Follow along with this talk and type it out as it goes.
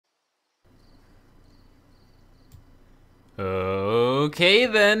Okay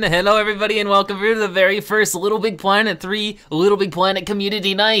then, hello everybody and welcome to the very first Little Big Planet 3 Little Big Planet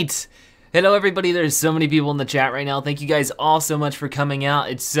Community Night. Hello everybody, there's so many people in the chat right now. Thank you guys all so much for coming out.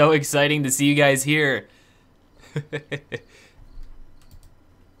 It's so exciting to see you guys here.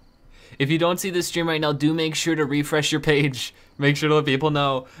 If you don't see this stream right now, do make sure to refresh your page. Make sure to let people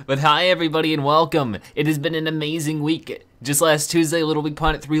know. But hi everybody and welcome. It has been an amazing week. Just last Tuesday, Little Big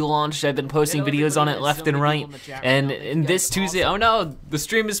Planet 3 launched. I've been posting videos on it left and right. And in this Tuesday, oh no, the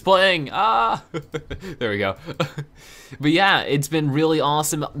stream is playing. Ah, there we go. But yeah, it's been really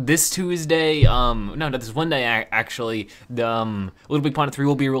awesome. This Tuesday, no, this one day actually, the Little Big Planet 3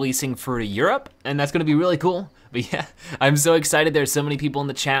 will be releasing for Europe, and that's gonna be really cool. But yeah, I'm so excited. There's so many people in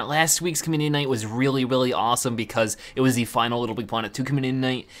the chat. Last week's community night was really, really awesome because it was the final Little Big Planet 2 community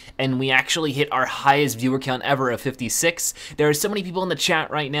night, and we actually hit our highest viewer count ever of 56. There are so many people in the chat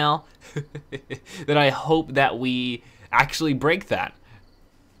right now that I hope that we actually break that.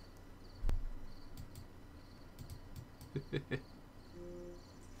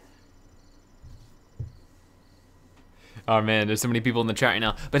 Oh man, there's so many people in the chat right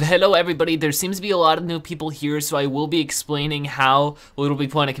now. But hello everybody, there seems to be a lot of new people here, so I will be explaining how Little Big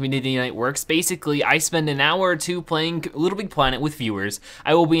Planet Community Night works. Basically, I spend an hour or two playing Little Big Planet with viewers.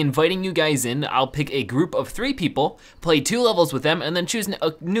 I will be inviting you guys in. I'll pick a group of 3 people, play 2 levels with them, and then choose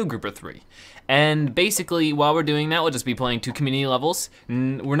a new group of 3. And basically, while we're doing that, we'll just be playing 2 community levels.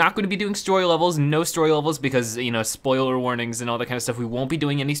 We're not going to be doing story levels, no story levels, because, you know, spoiler warnings and all that kind of stuff. We won't be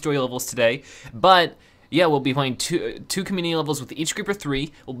doing any story levels today, but yeah, we'll be playing two community levels with each group of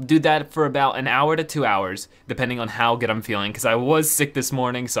 3. We'll do that for about an hour to 2 hours, depending on how good I'm feeling, because I was sick this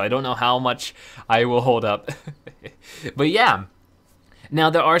morning, so I don't know how much I will hold up. But yeah, now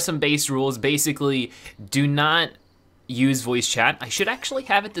there are some base rules. Basically, do not use voice chat. I should actually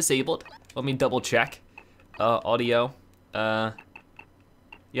have it disabled. Let me double check. Audio.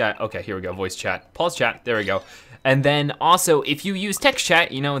 Yeah, okay, here we go, voice chat. Pause chat, there we go. And then also, if you use text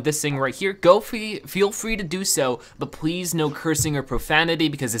chat, you know, this thing right here, feel free to do so, but please no cursing or profanity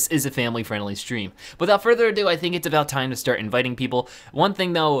because this is a family-friendly stream. Without further ado, I think it's about time to start inviting people. One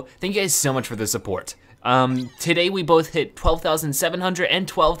thing though, thank you guys so much for the support. Today we both hit 12,700 and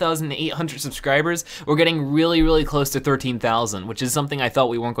 12,800 subscribers. We're getting really, really close to 13,000, which is something I thought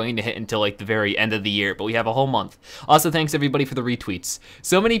we weren't going to hit until like the very end of the year, but we have a whole month. Also, thanks everybody for the retweets.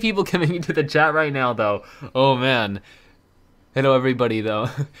 So many people coming into the chat right now though. Oh man. Hello everybody though.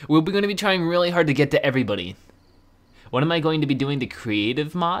 We're going to be trying really hard to get to everybody. What am I going to be doing, the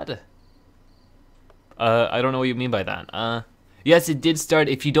creative mod? I don't know what you mean by that. Yes, it did start.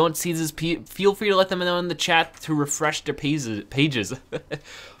 If you don't see this, feel free to let them know in the chat to refresh their pages.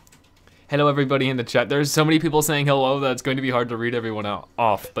 Hello, everybody in the chat. There's so many people saying hello that it's going to be hard to read everyone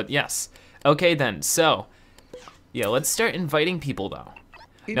off, but yes. Okay then, so, yeah, let's start inviting people though.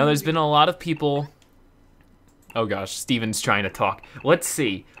 Now there's been a lot of people. Oh gosh, Steven's trying to talk. Let's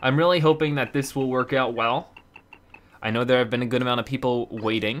see. I'm really hoping that this will work out well. I know there have been a good amount of people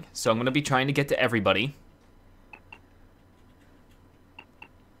waiting, so I'm gonna be trying to get to everybody.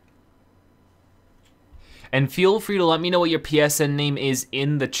 And feel free to let me know what your PSN name is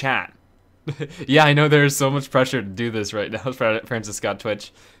in the chat. Yeah, I know there's so much pressure to do this right now, Francis Scott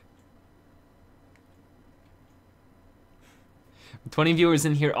Twitch. 20 viewers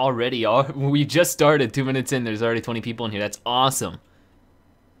in here already. We just started 2 minutes in, there's already 20 people in here. That's awesome.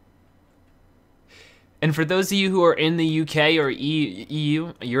 And for those of you who are in the UK or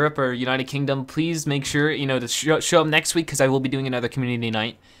EU, Europe or United Kingdom, please make sure, you know, to show up next week because I will be doing another community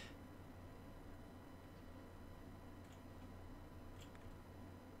night.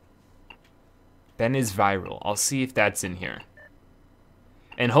 Ben is viral. I'll see if that's in here.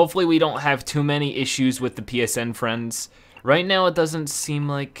 And hopefully we don't have too many issues with the PSN friends. Right now it doesn't seem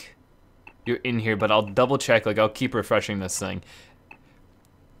like you're in here, but I'll double check, like I'll keep refreshing this thing.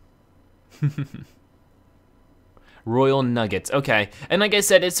 Royal Nuggets, okay. And like I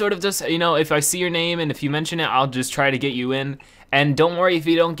said, it's sort of just, you know, if I see your name and if you mention it, I'll just try to get you in. And don't worry if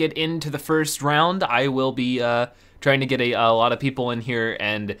you don't get into the first round, I will be, trying to get a lot of people in here,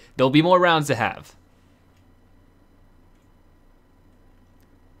 and there'll be more rounds to have.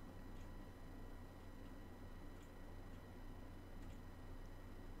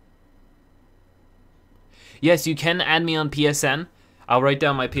 Yes, you can add me on PSN. I'll write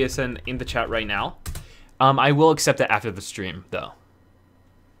down my PSN in the chat right now. I will accept it after the stream, though.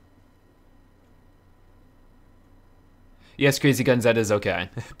 Yes, Crazy Guns, that is okay.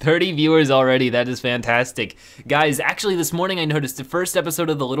 30 viewers already, that is fantastic. Guys, actually this morning I noticed the first episode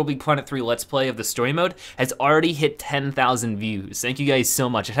of the Little Big Planet 3 Let's Play of the story mode has already hit 10,000 views. Thank you guys so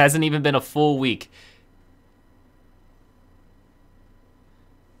much. It hasn't even been a full week.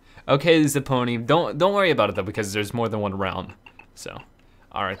 Okay, Zapponi. Don't worry about it though, because there's more than one round. So,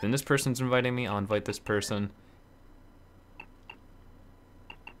 all right, then this person's inviting me. I'll invite this person.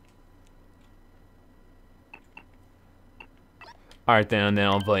 All right, then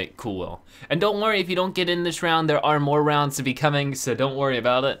I'll invite Cool Will. And don't worry if you don't get in this round. There are more rounds to be coming, so don't worry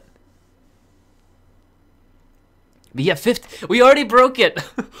about it. But yeah, we already broke it.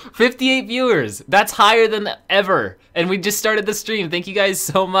 58 viewers. That's higher than ever. And we just started the stream. Thank you guys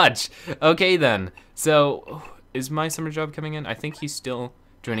so much. Okay then. So, is my summer job coming in? I think he's still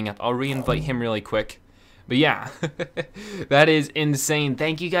joining up. I'll re-invite him really quick. But yeah, that is insane.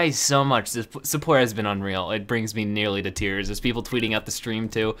 Thank you guys so much. The support has been unreal. It brings me nearly to tears. There's people tweeting out the stream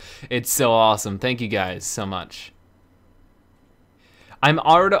too. It's so awesome. Thank you guys so much. I'm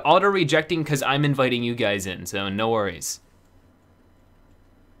auto-rejecting because I'm inviting you guys in, so no worries.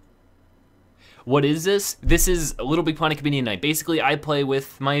 What is this? This is a Little Big Planet Community Night. Basically, I play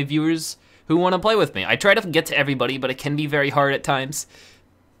with my viewers who want to play with me. I try to get to everybody, but it can be very hard at times.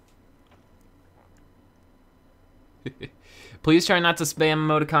 Please try not to spam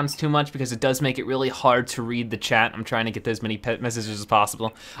emoticons too much because it does make it really hard to read the chat. I'm trying to get as many pet messages as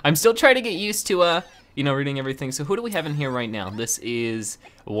possible. I'm still trying to get used to, you know, reading everything. So who do we have in here right now? This is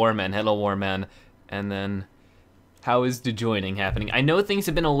Warman. Hello, Warman. And then, how is the joining happening? I know things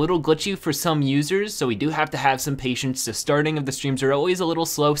have been a little glitchy for some users, so we do have to have some patience. The starting of the streams are always a little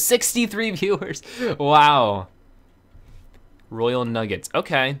slow. 63 viewers. Wow. Royal Nuggets.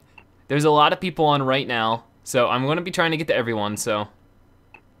 Okay. There's a lot of people on right now. So I'm gonna be trying to get to everyone, so.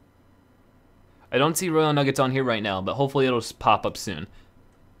 I don't see Royal Nuggets on here right now, but hopefully it'll just pop up soon.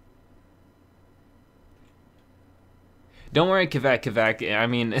 Don't worry, Kavak. I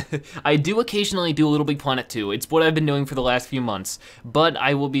mean, I do occasionally do a Little Big Planet 2. It's what I've been doing for the last few months. But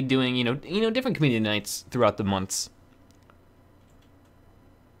I will be doing, you know, different community nights throughout the months.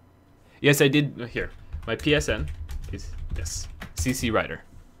 Yes, I did. Here, my PSN is, yes, CC Writer.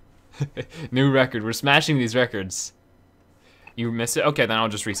 New record. We're smashing these records. You missed it? Okay, then I'll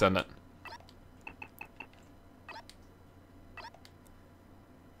just resend it.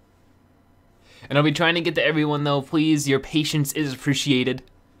 And I'll be trying to get to everyone though. Please, your patience is appreciated.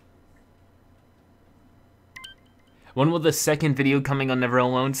 When will the second video coming on Never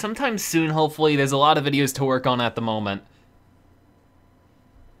Alone? Sometime soon, hopefully. There's a lot of videos to work on at the moment.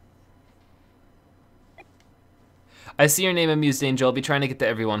 I see your name, Amused Angel. I'll be trying to get to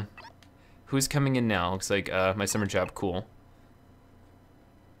everyone. Who's coming in now? Looks like my summer job. Cool.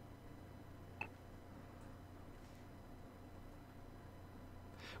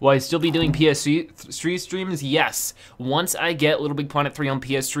 Will I still be doing PS3 streams? Yes. Once I get Little Big Planet 3 on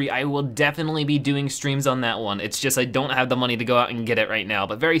PS3, I will definitely be doing streams on that one. It's just I don't have the money to go out and get it right now,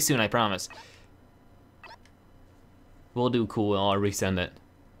 but very soon, I promise. We'll do cool. I'll resend it.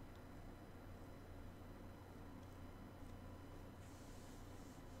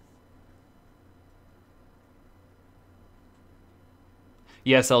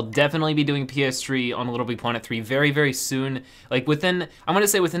 Yes, I'll definitely be doing PS3 on Little Big Planet 3 very, very soon. Like within, I'm gonna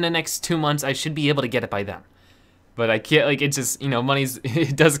say within the next 2 months, I should be able to get it by then. But I can't, like, it's just, you know,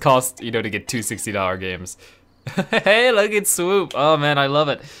 it does cost, you know, to get two $60 games. Hey, look at Swoop. Oh man, I love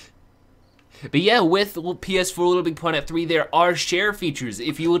it. But yeah, with PS4 Little Big Planet 3, there are share features.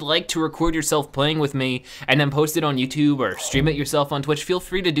 If you would like to record yourself playing with me and then post it on YouTube or stream it yourself on Twitch, feel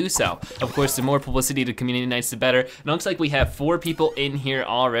free to do so. Of course, the more publicity to community nights, the better. It looks like we have 4 people in here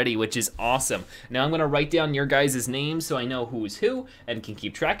already, which is awesome. Now I'm gonna write down your guys' names so I know who's who and can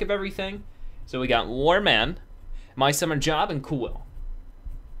keep track of everything. So we got Warman, My Summer Job, and Cool.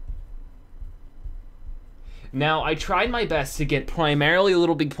 Now, I tried my best to get primarily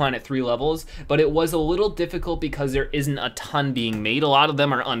Little Big Planet 3 levels, but it was a little difficult because there isn't a ton being made. A lot of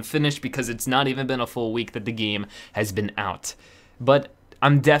them are unfinished because it's not even been a full week that the game has been out. But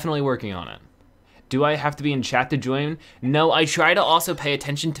I'm definitely working on it. Do I have to be in chat to join? No, I try to also pay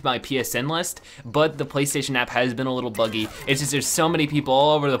attention to my PSN list, but the PlayStation app has been a little buggy. It's just there's so many people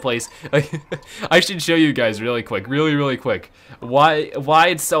all over the place. Like, I should show you guys really quick, really quick, why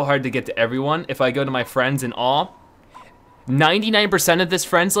it's so hard to get to everyone. If I go to my friends and all, 99% of this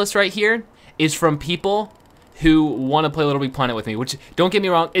friends list right here is from people who want to play Little Big Planet with me, which, don't get me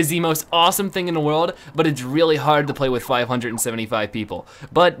wrong, is the most awesome thing in the world, but it's really hard to play with 575 people.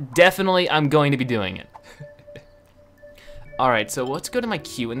 But definitely, I'm going to be doing it. Alright, so let's go to my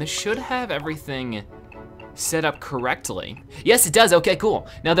queue, and this should have everything set up correctly. Yes, it does. Okay, cool.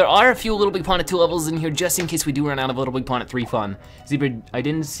 Now, there are a few Little Big Planet 2 levels in here, just in case we do run out of Little Big Planet 3 fun. Zebra, I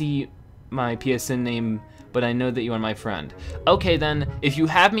didn't see my PSN name but I know that you are my friend. Okay then, if you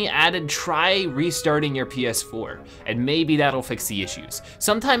have me added, try restarting your PS4, and maybe that'll fix the issues.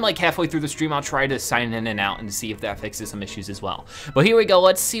 Sometime like halfway through the stream, I'll try to sign in and out and see if that fixes some issues as well. But here we go,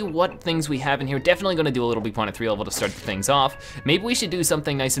 let's see what things we have in here. Definitely gonna do a Little Big Planet 3 level to start things off. Maybe we should do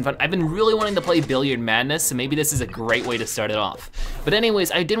something nice and fun. I've been really wanting to play Billiard Madness, so maybe this is a great way to start it off. But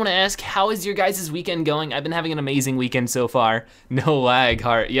anyways, I did wanna ask, how is your guys' weekend going? I've been having an amazing weekend so far. No lag,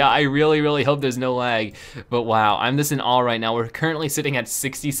 heart. Yeah, I really hope there's no lag. But wow, I'm just in awe right now. We're currently sitting at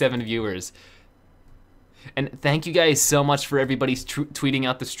 67 viewers. And thank you guys so much for everybody tweeting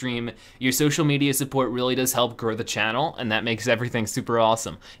out the stream. Your social media support really does help grow the channel, and that makes everything super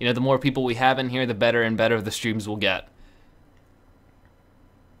awesome. You know, the more people we have in here, the better and better the streams will get.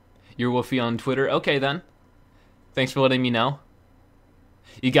 You're Woofy on Twitter? Okay then. Thanks for letting me know.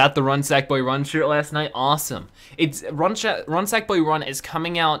 You got the Run Sackboy Run shirt last night? Awesome. It's Run Sackboy Run is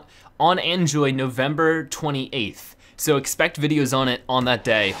coming out on Android November 28th. So expect videos on it on that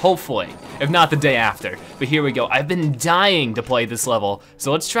day, hopefully, if not the day after. But here we go. I've been dying to play this level,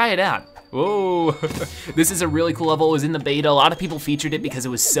 so let's try it out. Whoa, this is a really cool level. It was in the beta. A lot of people featured it because it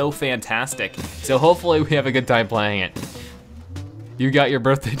was so fantastic. So hopefully we have a good time playing it. You got your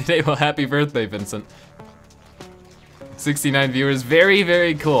birthday today? Well, happy birthday, Vincent. 69 viewers,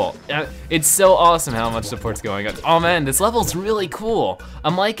 very cool. It's so awesome how much support's going on. Oh man, this level's really cool.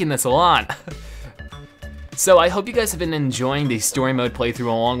 I'm liking this a lot. So I hope you guys have been enjoying the story mode playthrough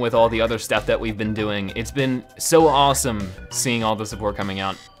along with all the other stuff that we've been doing. It's been so awesome seeing all the support coming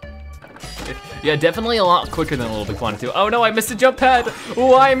out. Yeah, definitely a lot quicker than a Little Big Planet 2. Oh no, I missed a jump pad.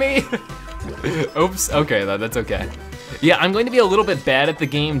 Why me? Oops, okay, that's okay. Yeah, I'm going to be a little bit bad at the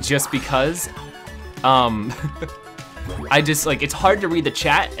game just because, I just, like, it's hard to read the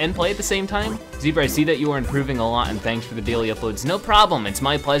chat and play at the same time. Zebra, I see that you are improving a lot, and thanks for the daily uploads. No problem, it's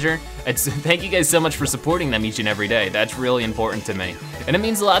my pleasure. Thank you guys so much for supporting them each and every day. That's really important to me. And it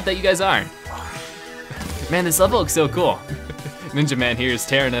means a lot that you guys are. Man, this level looks so cool. Ninja Man here is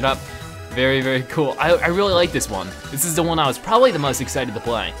tearing it up. Very cool. I really like this one. This is the one I was probably the most excited to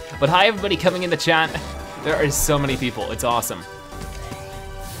play. But hi everybody coming in the chat. There are so many people, it's awesome.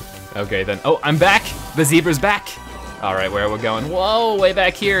 Okay then, oh, I'm back. The zebra's back. All right, where are we going? Whoa, way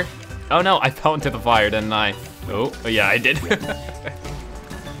back here. Oh no, I fell into the fire, didn't I? Oh yeah, I did.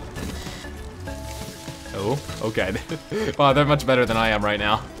 Oh, okay. Wow, they're much better than I am right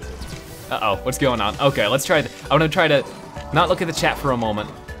now. Uh-oh, what's going on? Okay, let's try, I wanna try to not look at the chat for a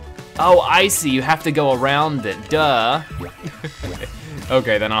moment. Oh, I see, you have to go around it, duh.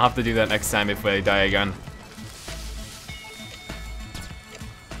 Okay, then I'll have to do that next time if I die again.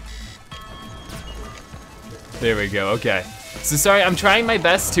 There we go, okay. So sorry, I'm trying my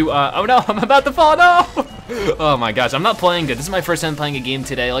best to, oh no, I'm about to fall, no! Oh my gosh, I'm not playing good. This is my first time playing a game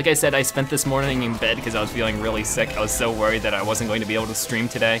today. Like I said, I spent this morning in bed because I was feeling really sick. I was so worried that I wasn't going to be able to stream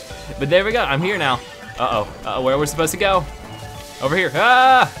today. But there we go, I'm here now. Uh-oh, where we're supposed to go? Over here,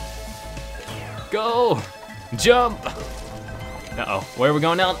 ah! Go, jump. Uh-oh, where are we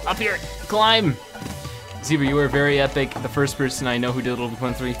going now? Up here, climb. Zebra, you were very epic. The first person I know who did Little Big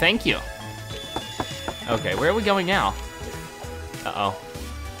Planet 3, thank you. Okay, where are we going now? Uh-oh.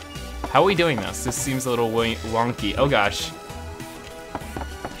 How are we doing this? This seems a little wonky. Oh gosh.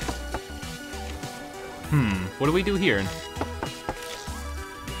 What do we do here?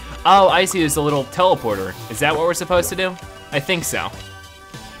 Oh, I see, there's a little teleporter. Is that what we're supposed to do? I think so.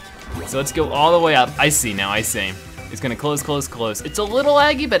 So let's go all the way up. I see now, I see. It's gonna close. It's a little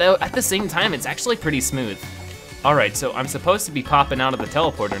laggy, but at the same time, it's actually pretty smooth. All right, so I'm supposed to be popping out of the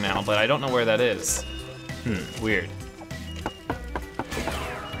teleporter now, but I don't know where that is. Weird.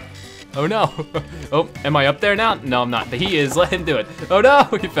 Oh no. Oh, am I up there now? No, I'm not, but he is, let him do it. Oh no,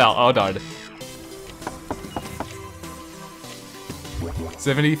 he fell, oh darn.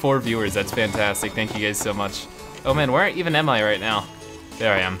 74 viewers, that's fantastic, thank you guys so much. Oh man, where even am I right now?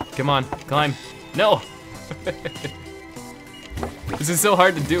 There I am, come on, climb. No. This is so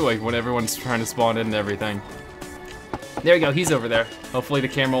hard to do, like when everyone's trying to spawn in and everything. There we go, he's over there. Hopefully the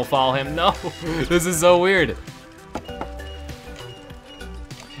camera will follow him. No, this is so weird.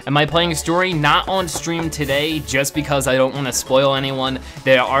 Am I playing a story? Not on stream today, just because I don't want to spoil anyone.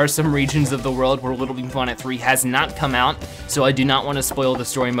 There are some regions of the world where Little Big Planet 3 has not come out, so I do not want to spoil the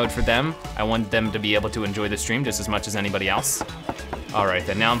story mode for them. I want them to be able to enjoy the stream just as much as anybody else. All right,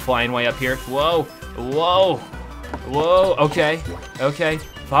 then now I'm flying way up here. Whoa, whoa, whoa, okay, okay.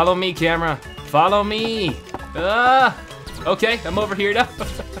 Follow me, camera, follow me. Ah, okay, I'm over here now.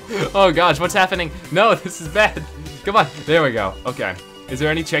 Oh gosh, what's happening? No, this is bad. Come on, there we go, okay. Is there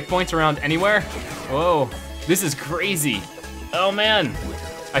any checkpoints around anywhere? Whoa, this is crazy. Oh man.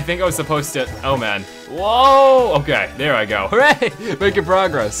 I think I was supposed to, oh man. Whoa, okay, there I go. Hooray, making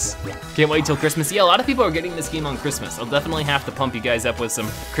progress. Can't wait till Christmas. Yeah, a lot of people are getting this game on Christmas. I'll definitely have to pump you guys up with some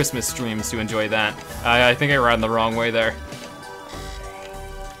Christmas streams to enjoy that. I think I ran the wrong way there.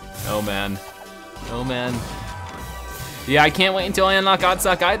 Oh man, oh man. Yeah, I can't wait until I unlock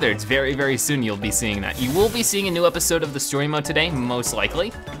Oddsock either. It's very, very soon you'll be seeing that. You will be seeing a new episode of the story mode today, most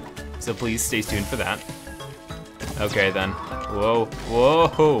likely. So please stay tuned for that. Okay then. Whoa,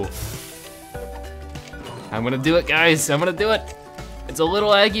 whoa. I'm gonna do it, guys. I'm gonna do it. It's a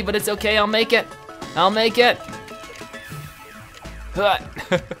little aggy, but it's okay. I'll make it. I'll make it.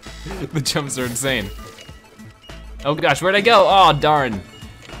 The jumps are insane. Oh gosh, where'd I go? Oh, darn.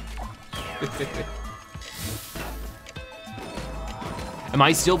 Am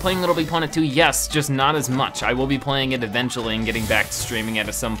I still playing Little Big Planet 2? Yes, just not as much. I will be playing it eventually and getting back to streaming it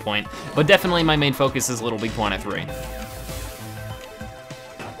at some point, but definitely my main focus is Little Big Planet 3.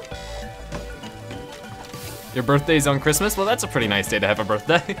 Your birthday's on Christmas? Well, that's a pretty nice day to have a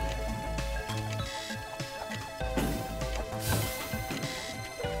birthday.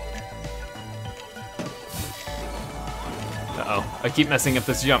 Uh-oh, I keep messing up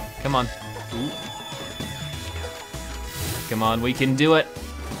this jump. Come on. Ooh. Come on, we can do it.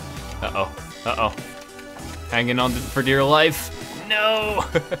 Uh-oh, uh-oh. Hanging on for dear life. No!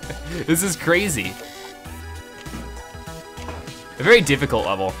 This is crazy. A very difficult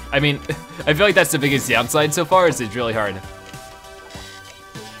level. I mean, I feel like that's the biggest downside so far, is it's really hard.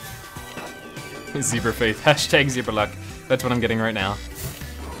 Zebra faith, hashtag zebra luck. That's what I'm getting right now.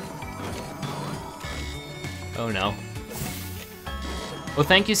 Oh no. Well,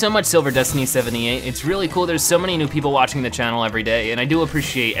 thank you so much, Silver Destiny 78. It's really cool. There's so many new people watching the channel every day, and I do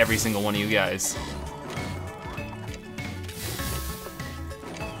appreciate every single one of you guys.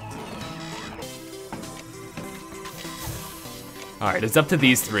 All right, it's up to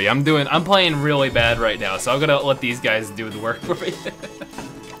these three. I'm playing really bad right now, so I'm gonna let these guys do the work for me.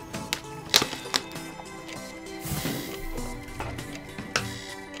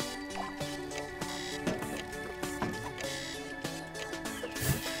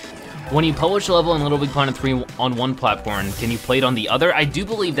 When you publish a level in Little Big Planet 3 on one platform, can you play it on the other? I do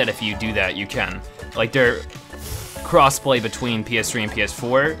believe that if you do that, you can. Like, they're cross-play between PS3 and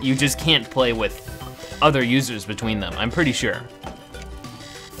PS4. You just can't play with other users between them, I'm pretty sure.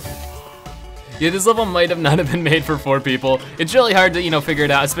 Yeah, this level might have not have been made for 4 people. It's really hard to, figure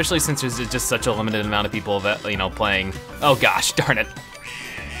it out, especially since there's just such a limited amount of people that, playing. Oh gosh, darn it.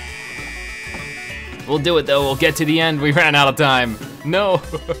 We'll do it though, we'll get to the end. We ran out of time. No.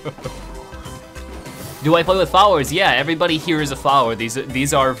 Do I play with followers? Yeah, everybody here is a follower.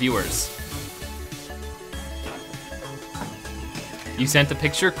 These are viewers. You sent a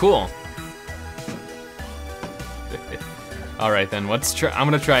picture? Cool. All right then, let's try. I'm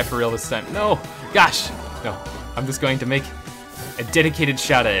gonna try for real this time. No, gosh, no. I'm just going to make a dedicated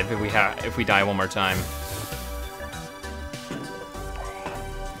shot at it if we die one more time.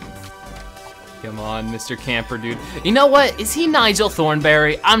 Come on, Mr. Camper, dude. You know what? Is he Nigel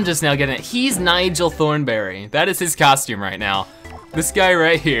Thornberry? I'm just now getting it. He's Nigel Thornberry. That is his costume right now. This guy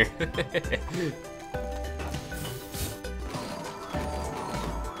right here.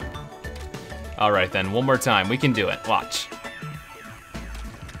 All right then, one more time. We can do it. Watch.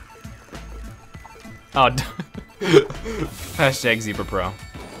 Oh, hashtag Zebra Pro.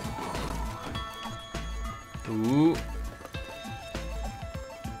 Ooh.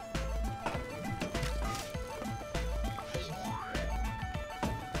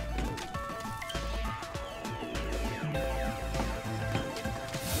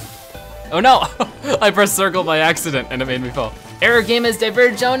 Oh no! I pressed circle by accident and it made me fall. Error game is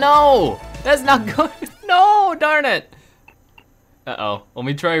diverged. Oh no! That's not good. No, darn it. Uh-oh. Let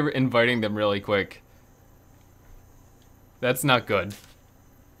me try inviting them really quick. That's not good.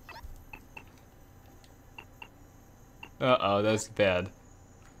 Uh-oh, that's bad.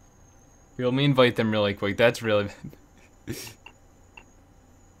 Here, let me invite them really quick. That's really bad.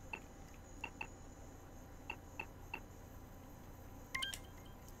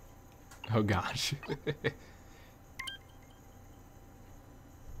 Oh gosh.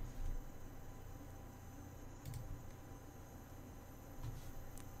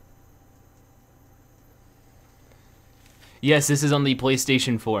 Yes, this is on the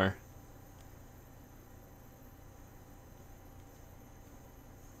PlayStation 4.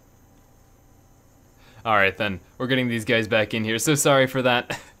 All right then, we're getting these guys back in here. So sorry for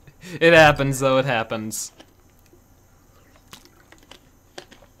that. It happens though, it happens.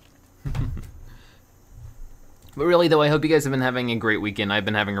 But really though, I hope you guys have been having a great weekend. I've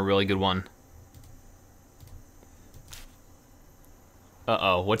been having a really good one.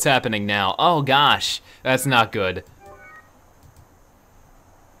 Uh-oh. Uh-oh, what's happening now? Oh gosh, that's not good.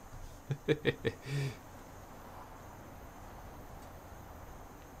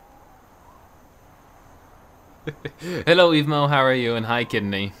 Hello, Evmo, how are you? And hi,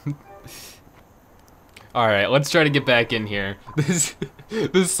 Kidney. Alright, let's try to get back in here. This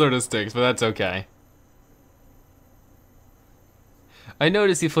sort of stinks, but that's okay. I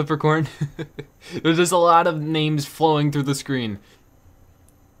noticed you, Flippercorn. There's just a lot of names flowing through the screen.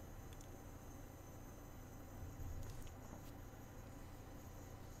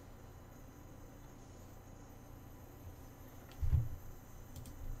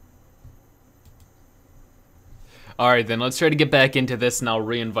 Alright then, let's try to get back into this and I'll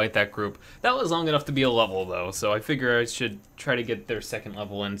re-invite that group. That was long enough to be a level though, so I figure I should try to get their second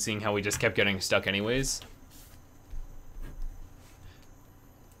level in, seeing how we just kept getting stuck anyways.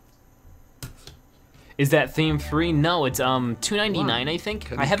 Is that theme free? No, it's $2.99 I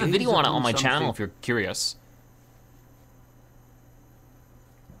think. I have a video on it on my channel if you're curious.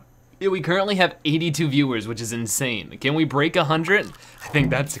 Yeah, we currently have 82 viewers, which is insane. Can we break 100? I think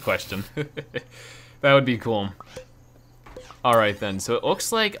that's the question. That would be cool. All right then, so it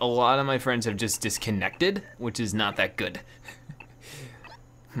looks like a lot of my friends have just disconnected, which is not that good.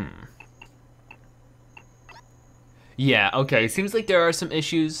 Yeah, okay, seems like there are some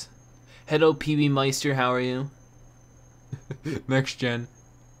issues. Hello, PB Meister, how are you? Next gen.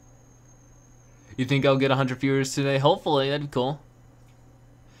 You think I'll get 100 viewers today? Hopefully, that'd be cool.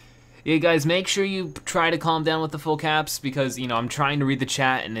 Yeah, guys, make sure you try to calm down with the full caps because, you know, I'm trying to read the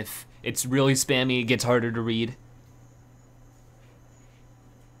chat, and if it's really spammy, it gets harder to read.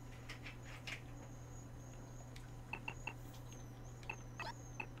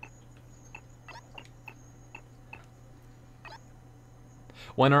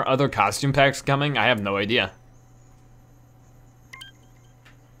 When are other costume packs coming? I have no idea.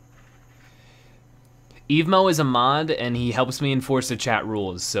 Evmo is a mod, and he helps me enforce the chat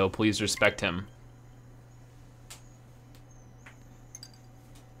rules, so please respect him.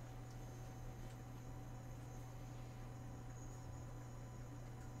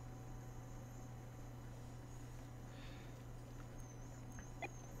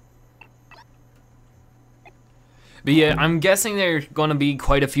 But yeah, I'm guessing there are gonna be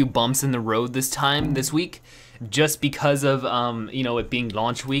quite a few bumps in the road this week, just because of, you know, it being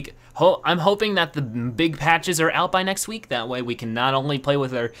launch week. I'm hoping that the big patches are out by next week. That way we can not only play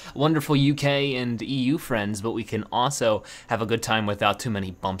with our wonderful UK and EU friends, but we can also have a good time without too many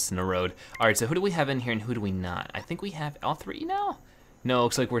bumps in the road. All right, so who do we have in here and who do we not? I think we have all three now? No,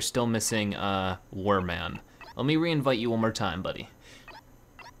 looks like we're still missing Warman. Let me re-invite you one more time, buddy.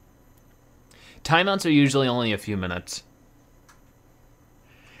 Timeouts are usually only a few minutes.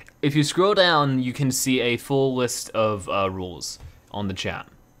 If you scroll down, you can see a full list of rules on the chat.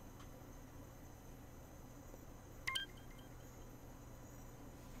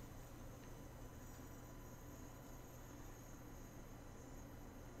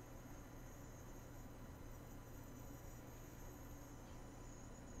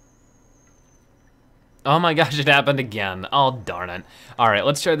 Oh my gosh, it happened again. Oh, darn it. All right,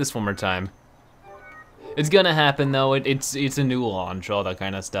 let's try this one more time. It's gonna happen though, it's a new launch, all that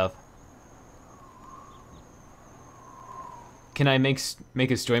kind of stuff. Can I make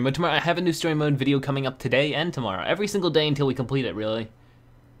a story mode tomorrow? I have a new story mode video coming up today and tomorrow. Every single day until we complete it, really.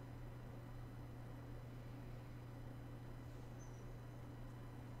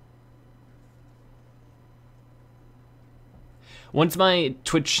 Once my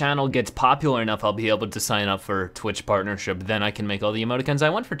Twitch channel gets popular enough, I'll be able to sign up for Twitch partnership. Then I can make all the emoticons I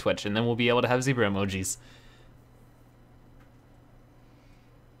want for Twitch, and then we'll be able to have zebra emojis.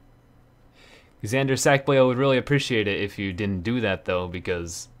 Xander Sackboy, I would really appreciate it if you didn't do that though,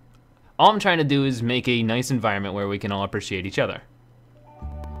 because all I'm trying to do is make a nice environment where we can all appreciate each other.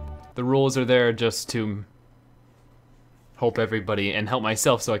 The rules are there just to help everybody and help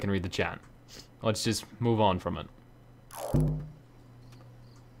myself so I can read the chat. Let's just move on from it.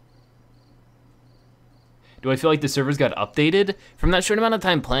 Do I feel like the servers got updated? From that short amount of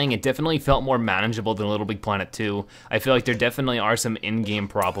time playing, it definitely felt more manageable than Little Big Planet 2. I feel like there definitely are some in-game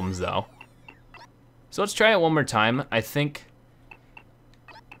problems though. So let's try it one more time. I think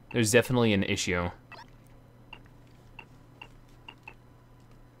there's definitely an issue.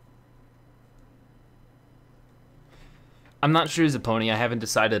 I'm not sure Zapponi, I haven't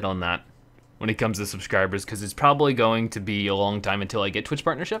decided on that when it comes to subscribers, because it's probably going to be a long time until I get Twitch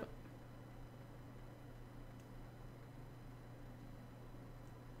partnership.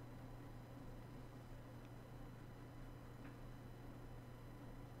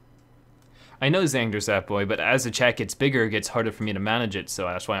 I know Xander Sapboy, but as the chat gets bigger, it gets harder for me to manage it, so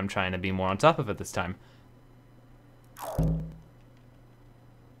that's why I'm trying to be more on top of it this time.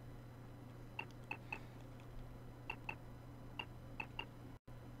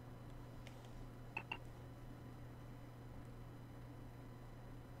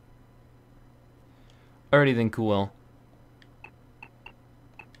 Alrighty then, cool.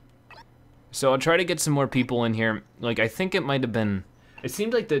 So I'll try to get some more people in here. Like, I think it might have been... It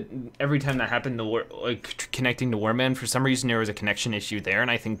seemed like that every time that happened to connecting to Warman, for some reason there was a connection issue there,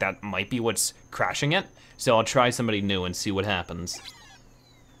 and I think that might be what's crashing it. So I'll try somebody new and see what happens.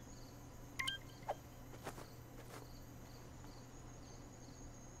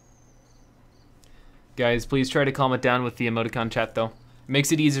 Guys, please try to calm it down with the emoticon chat, though. It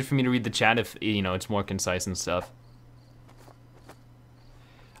makes it easier for me to read the chat if, you know, it's more concise and stuff.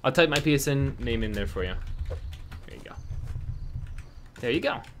 I'll type my PSN name in there for you. There you go. There you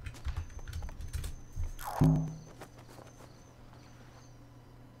go.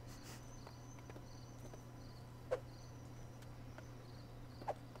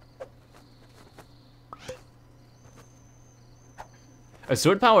 A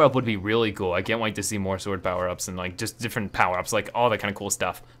sword power-up would be really cool. I can't wait to see more sword power-ups and like just different power-ups, like all that kind of cool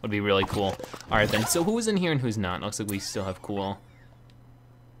stuff would be really cool. All right then, so who's in here and who's not? Looks like we still have Cool.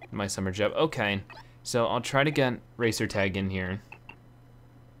 My summer job, okay. So I'll try to get Racer Tag in here.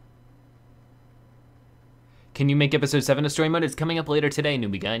 Can you make episode 7 a story mode? It's coming up later today,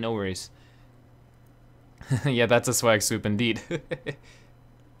 newbie guy, no worries. Yeah, that's a swag swoop indeed.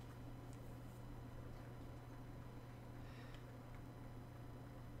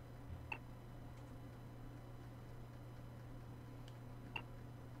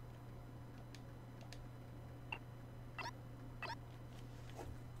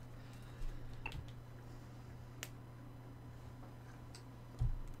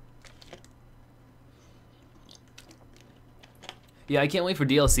 Yeah, I can't wait for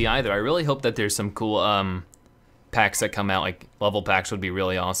DLC either. I really hope that there's some cool packs that come out, like level packs would be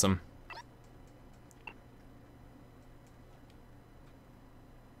really awesome.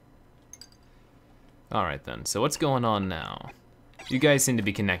 All right then, so what's going on now? You guys seem to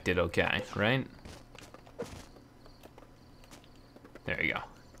be connected okay, right? There you go.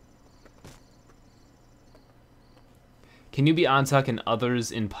 Can you be on talk and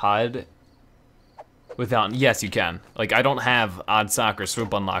others in pod? Without, yes, you can. Like, I don't have Odd Sock or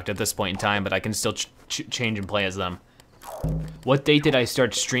Swoop unlocked at this point in time, but I can still change and play as them. What date did I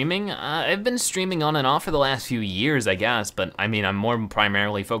start streaming? I've been streaming on and off for the last few years, I guess, but I mean, I'm more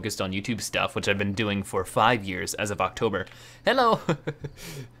primarily focused on YouTube stuff, which I've been doing for 5 years as of October. Hello!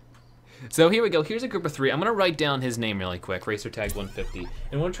 So here we go, here's a group of 3. I'm gonna write down his name really quick, Racer Tag 150,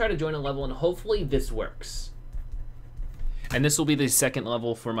 and we'll try to join a level, and hopefully this works. And this will be the second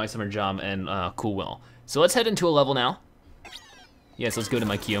level for my summer job and Cool Will. So let's head into a level now. Yes, let's go to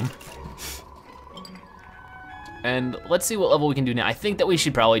my queue. And let's see what level we can do now. I think that we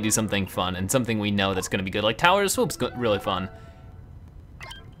should probably do something fun and something we know that's gonna be good. Like Tower of Swoop's really fun.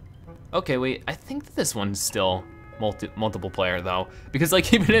 Okay, wait, I think that this one's still multiple player though. Because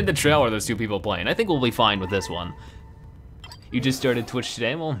like even in the trailer, there's 2 people playing. I think we'll be fine with this one. You just started Twitch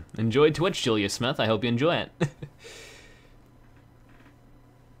today? Well, enjoy Twitch, Julia Smith. I hope you enjoy it.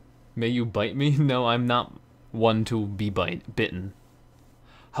 May you bite me? No, I'm not one to be bitten.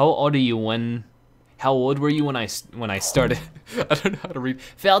 How old are you how old were you when I started? I don't know how to read.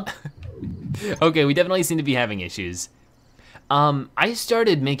 Failed. Okay, we definitely seem to be having issues. I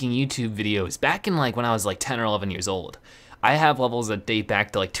started making YouTube videos back in like when I was like 10 or 11 years old. I have levels that date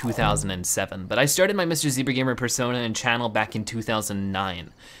back to like 2007, but I started my Mr. Zebra Gamer persona and channel back in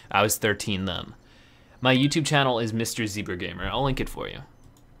 2009. I was 13 then. My YouTube channel is Mr. Zebra Gamer. I'll link it for you.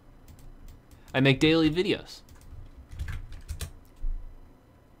 I make daily videos.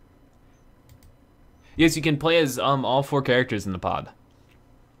 Yes, you can play as all 4 characters in the pod.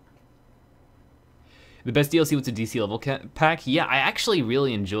 The best DLC was a DC level pack. Yeah, I actually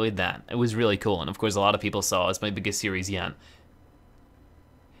really enjoyed that. It was really cool, and of course a lot of people saw it. It's my biggest series yet.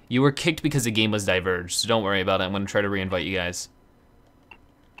 You were kicked because the game was diverged, so don't worry about it. I'm gonna try to re-invite you guys.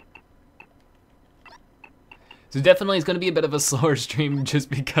 So definitely it's gonna be a bit of a slower stream just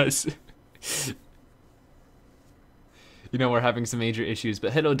because you know, we're having some major issues.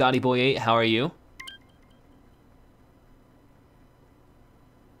 But hello, Dottie Boy 8, how are you?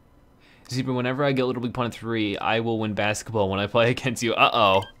 Zebra, whenever I get Little Big Planet 3, I will win basketball when I play against you.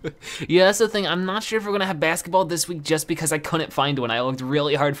 Uh-oh. Yeah, that's the thing. I'm not sure if we're gonna have basketball this week just because I couldn't find one. I looked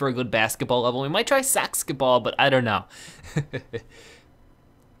really hard for a good basketball level. We might try saxball, but I don't know.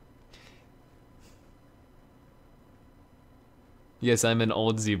 Yes, I'm an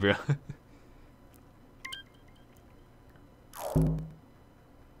old zebra.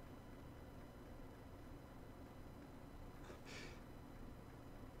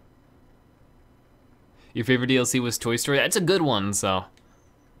 Your favorite DLC was Toy Story? That's a good one, so.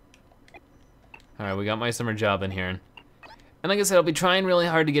 Alright, we got my summer job in here. And like I said, I'll be trying really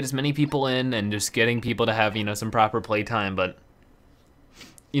hard to get as many people in and just getting people to have, you know, some proper playtime, but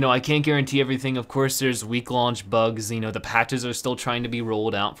you know, I can't guarantee everything. Of course, there's week launch bugs, you know, the patches are still trying to be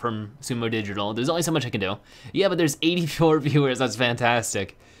rolled out from Sumo Digital. There's only so much I can do. Yeah, but there's 84 viewers, that's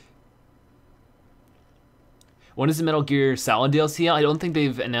fantastic. When is the Metal Gear Solid DLC out? I don't think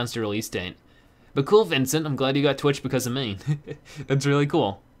they've announced a release date. But cool, Vincent, I'm glad you got Twitch because of me. That's really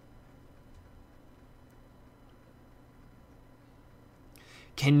cool.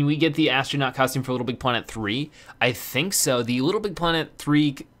 Can we get the astronaut costume for Little Big Planet 3? I think so. The Little Big Planet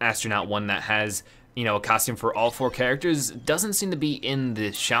 3 astronaut one that has, you know, a costume for all 4 characters doesn't seem to be in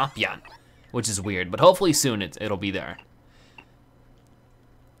the shop yet, which is weird, but hopefully soon it'll be there.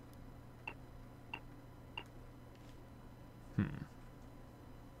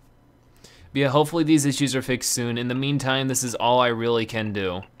 But yeah, hopefully these issues are fixed soon. In the meantime, this is all I really can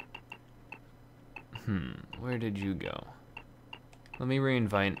do. Where did you go? Let me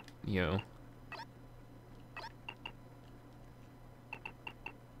re-invite you.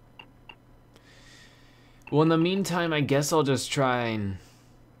 Well, in the meantime, I guess I'll just try and...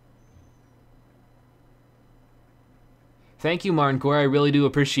 Thank you, Marncore, I really do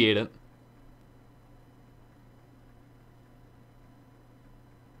appreciate it.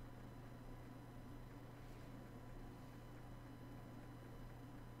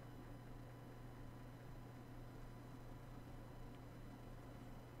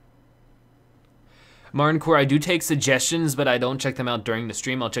 Marncore, I do take suggestions, but I don't check them out during the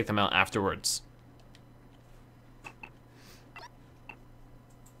stream. I'll check them out afterwards.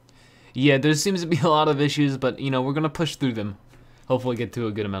 Yeah, there seems to be a lot of issues, but, you know, we're gonna push through them. Hopefully get to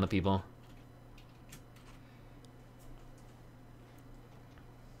a good amount of people.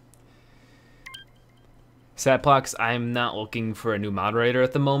 Satplox, I'm not looking for a new moderator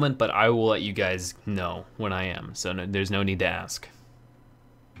at the moment, but I will let you guys know when I am, so there's no need to ask.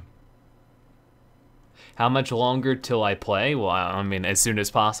 How much longer till I play? Well, I mean, as soon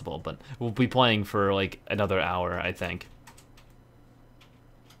as possible, but we'll be playing for like another hour, I think.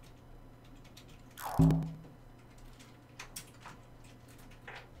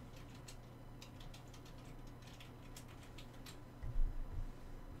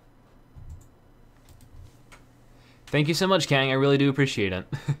 Thank you so much, Kang. I really do appreciate it.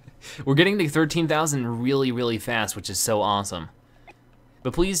 We're getting to 13,000 really, really fast, which is so awesome.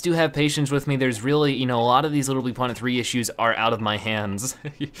 But please do have patience with me. There's really, you know, a lot of these Little Big Planet 3 issues are out of my hands.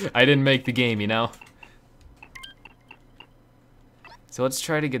 I didn't make the game, you know? So let's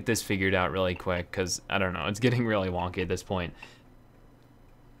try to get this figured out really quick, because, I don't know, it's getting really wonky at this point.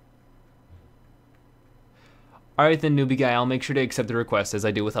 Alright then, newbie guy, I'll make sure to accept the request, as I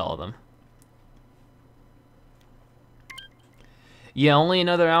do with all of them. Yeah, only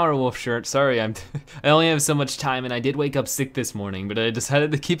another hour, Wolf Shirt. Sorry, I only have so much time, and I did wake up sick this morning, but I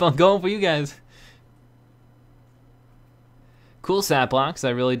decided to keep on going for you guys. Cool, Sapblocks.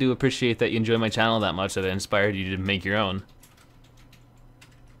 I really do appreciate that you enjoy my channel that much that it inspired you to make your own.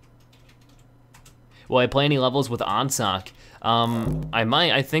 Will I play any levels with OnSock? I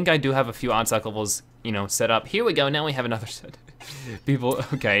might. I think I do have a few OnSock levels, you know, set up. Here we go. Now we have another set. People.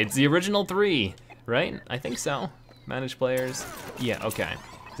 Okay, it's the original 3, right? I think so. Manage players. Yeah, okay.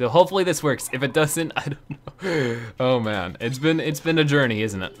 So hopefully this works. If it doesn't, I don't know. Oh man, it's been a journey,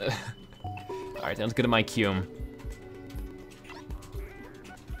 isn't it? All right, let's go to my queue.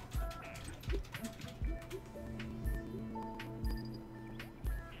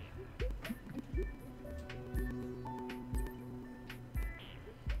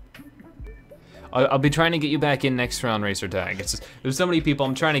 I'll be trying to get you back in next round, Racer Tag. It's just, there's so many people,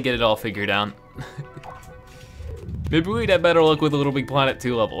 I'm trying to get it all figured out. Maybe we'd have better luck with a Little Big Planet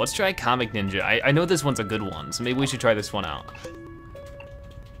 2 level. Let's try Comic Ninja. I know this one's a good one, so maybe we should try this one out.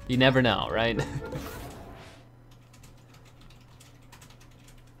 You never know, right?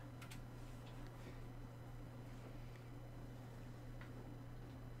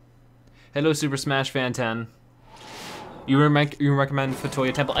 Hello, Super Smash Fan 10. You recommend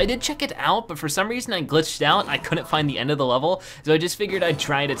Fatoya Temple? I did check it out, but for some reason I glitched out. I couldn't find the end of the level, so I just figured I'd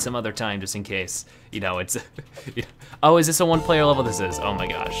try it at some other time just in case. You know, it's... Oh, is this a 1-player level? This is. Oh my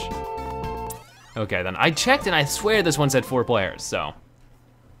gosh. Okay, then. I checked and I swear this one said 4 players, so...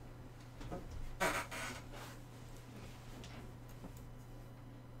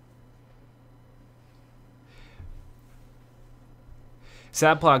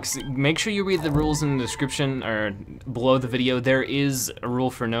 Saplox, make sure you read the rules in the description or below the video. There is a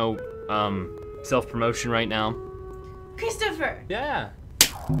rule for no self-promotion right now. Christopher! Yeah.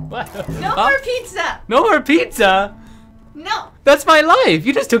 What? No more pizza! No more pizza? No! That's my life!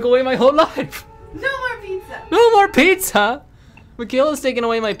 You just took away my whole life! No more pizza! No more pizza! Michaela's taking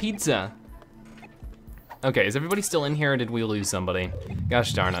away my pizza. Okay, is everybody still in here or did we lose somebody?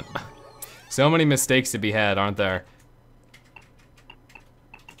 Gosh darn it. So many mistakes to be had, aren't there?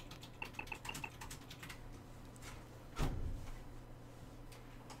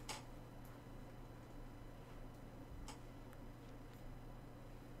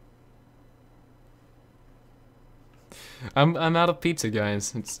 I'm out of pizza,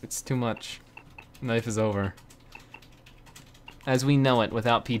 guys. It's too much. Life is over. As we know it,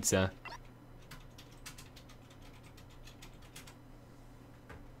 without pizza.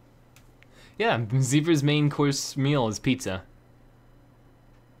 Yeah, Zebra's main course meal is pizza.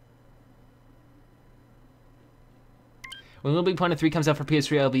 When Little Big Planet 3 comes out for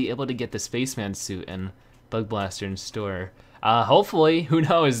PS3, I'll be able to get the Spaceman suit and Bug Blaster in store. Hopefully, who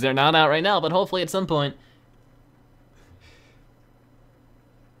knows? They're not out right now, but hopefully at some point.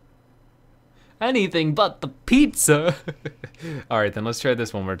 Anything but the pizza. All right, then let's try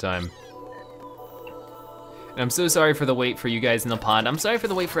this one more time. And I'm so sorry for the wait for you guys in the pod. I'm sorry for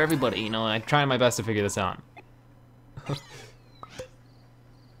the wait for everybody. You know, I'm trying my best to figure this out.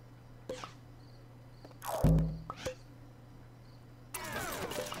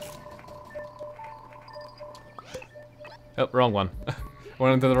 Oh, wrong one.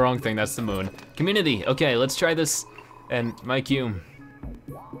 Went into the wrong thing, that's the moon. Community, okay, let's try this. And Mike, you.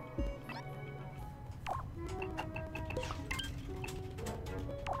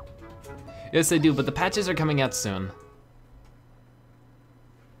 Yes, I do, but the patches are coming out soon.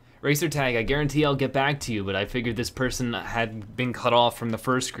 Racer Tag, I guarantee I'll get back to you, but I figured this person had been cut off from the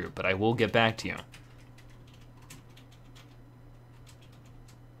first group, but I will get back to you.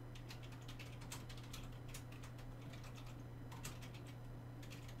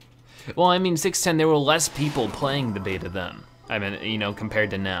 Well, I mean, 610, there were less people playing the beta then. I mean, you know,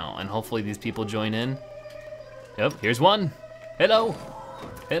 compared to now, and hopefully these people join in. Yep, here's one. Hello.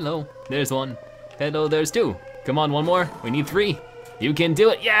 Hello, there's one. Hello, there's two. Come on, one more. We need three. You can do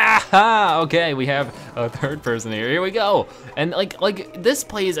it. Yeah! Okay, we have a third person here. Here we go. And like this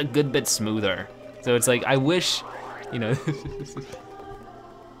plays a good bit smoother. So it's like, I wish, you know.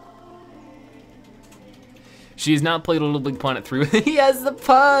 She's not played Little Big Planet 3. Yes, the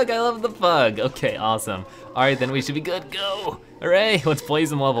pug. I love the pug. Okay, awesome. All right, then we should be good. Go. Hooray, let's play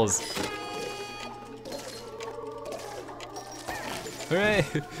some levels. Hooray!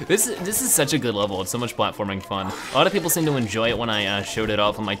 This is such a good level. It's so much platforming fun. A lot of people seem to enjoy it when I showed it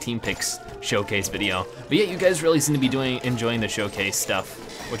off on my Team Picks showcase video. But yeah, you guys really seem to be enjoying the showcase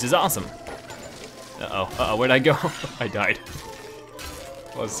stuff, which is awesome. Uh-oh, where'd I go? I died.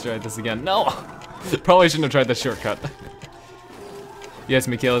 Let's try this again. No! Probably shouldn't have tried the shortcut. Yes,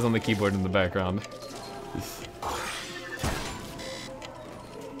 Michaela's on the keyboard in the background.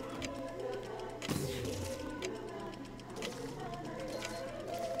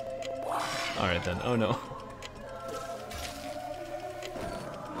 All right then, oh no.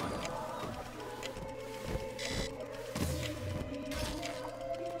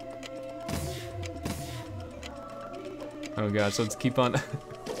 Oh gosh, let's keep on.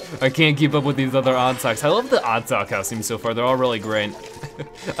 I can't keep up with these other odd socks. I love the odd sock costumes so far, they're all really great.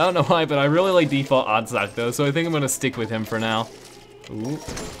 I don't know why, but I really like default odd sock though, so I think I'm gonna stick with him for now. Ooh,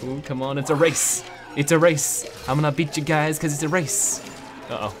 ooh, come on, it's a race. It's a race. I'm gonna beat you guys because it's a race.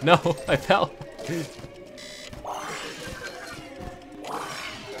 Uh-oh, no, I fell.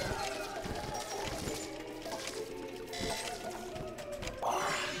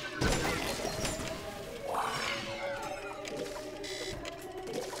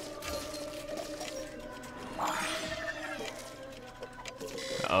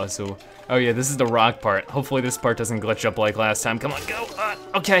 Oh yeah, this is the rock part. Hopefully this part doesn't glitch up like last time. Come on, go,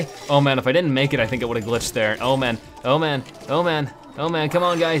 okay. Oh man, if I didn't make it, I think it would've glitched there. Oh man, oh man, oh man, oh man, come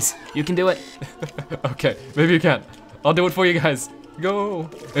on guys, you can do it. Okay, maybe you can. I'll do it for you guys. Go,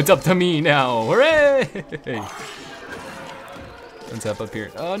 it's up to me now, hooray! Let's hop up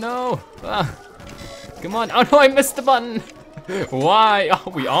here. Oh no, come on, oh no, I missed the button. Why?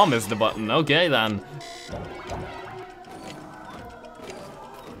 Oh, we all missed the button, okay then.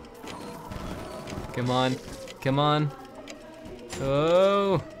 Come on, come on.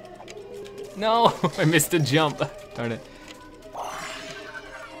 Oh, no, I missed a jump, darn it.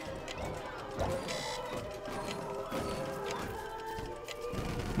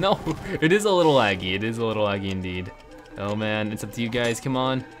 No, it is a little laggy, it is a little laggy indeed. Oh man, it's up to you guys, come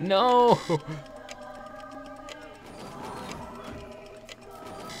on. No!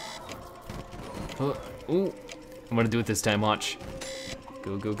 Ooh, I'm gonna do it this time, watch.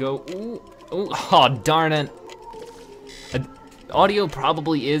 Go, go, go. Ooh, ooh, oh, darn it. Audio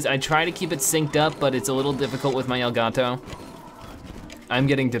probably is. I try to keep it synced up, but it's a little difficult with my Elgato. I'm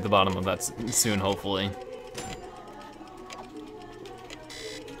getting to the bottom of that soon, hopefully.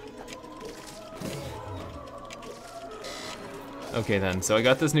 Okay then, so I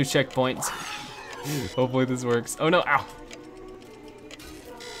got this new checkpoint. Hopefully this works. Oh no, ow.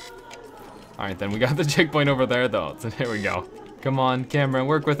 All right then, we got the checkpoint over there though, so there we go. Come on, camera,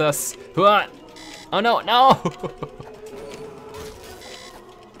 work with us. What? Oh no, no!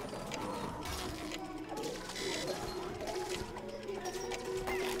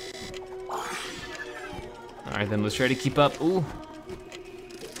 All right then, let's try to keep up. Ooh.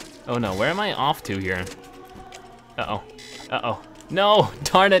 Oh no, where am I off to here? Uh-oh, uh-oh. No,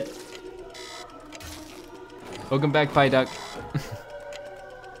 darn it. Welcome back, Pie Duck.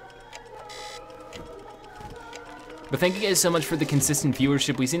 But thank you guys so much for the consistent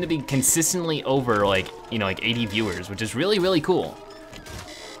viewership. We seem to be consistently over like 80 viewers, which is really, really cool.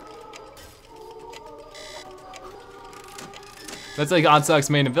 That's like Oddsock's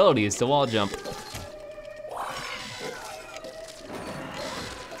main ability is to wall jump.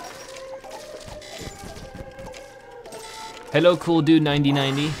 Hello, cool dude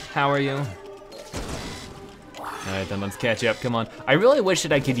 9090. How are you? All right, then let's catch up, come on. I really wish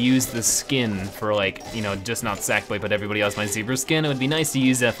that I could use the skin for like, just not Sackboy, but everybody else, my zebra skin. It would be nice to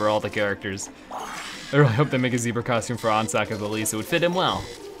use that for all the characters. I really hope they make a zebra costume for Onsock at the least. It would fit him well.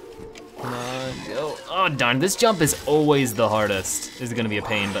 Come on, go. Oh darn, this jump is always the hardest. This is gonna be a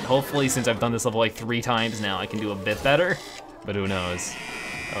pain, but hopefully since I've done this level like 3 times now, I can do a bit better, but who knows?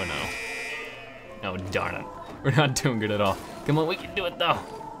 Oh no. Oh darn it. We're not doing good at all. Come on, we can do it though.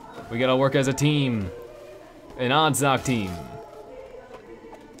 We gotta work as a team. An Oddsock team.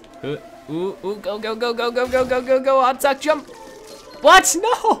 Ooh, ooh, go, go, go, go, go, go, go, go, go, Oddsock jump. What?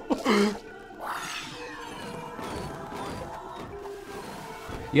 No!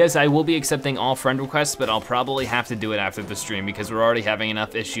 Yes, I will be accepting all friend requests, but I'll probably have to do it after the stream because we're already having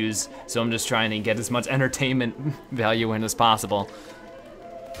enough issues, so I'm just trying to get as much entertainment value in as possible.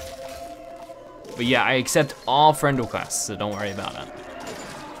 But yeah, I accept all friend requests, so don't worry about it.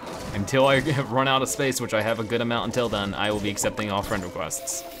 Until I run out of space, which I have a good amount until then, I will be accepting all friend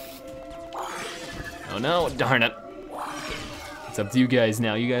requests. Oh no, darn it. It's up to you guys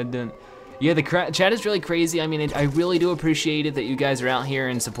now, you gotta do it. Yeah, the chat is really crazy. I mean, I really do appreciate it that you guys are out here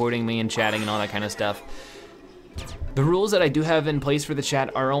and supporting me and chatting and all that kind of stuff. The rules that I do have in place for the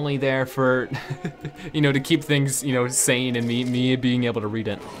chat are only there for, to keep things, sane and me being able to read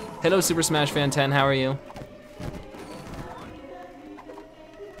it. Hello, Super Smash Fan 10, how are you?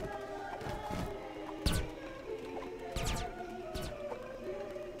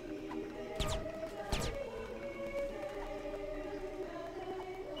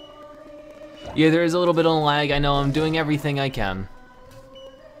 Yeah, there is a little bit of lag. I know I'm doing everything I can.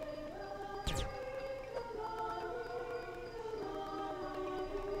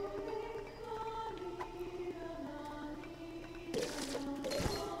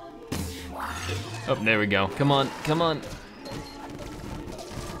 Oh, there we go. Come on, come on.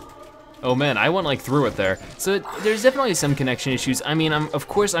 Oh man, I went like through it there. So there's definitely some connection issues. I mean, of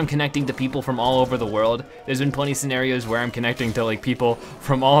course I'm connecting to people from all over the world. There's been plenty of scenarios where I'm connecting to like people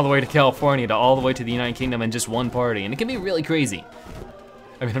from all the way to California to all the way to the United Kingdom in just one party, and it can be really crazy.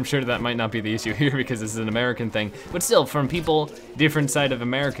 I mean, I'm sure that might not be the issue here because this is an American thing, but still, from people different side of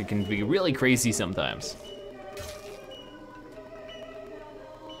America can be really crazy sometimes.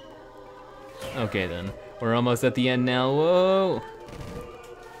 Okay then, we're almost at the end now, whoa.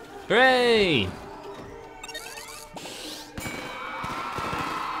 Hooray!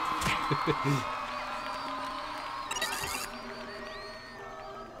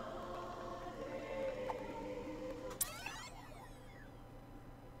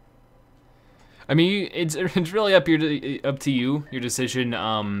 I mean, it's really up to you, your decision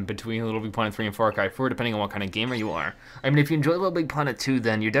between Little Big Planet 3 and Far Cry 4, depending on what kind of gamer you are. I mean, if you enjoy Little Big Planet 2,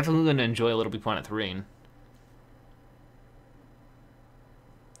 then you're definitely going to enjoy Little Big Planet 3.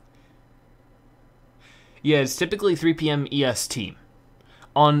 Yeah, it's typically 3 p.m. EST.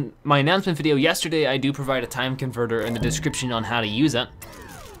 On my announcement video yesterday, I do provide a time converter in the description on how to use it.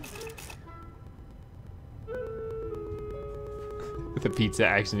 The pizza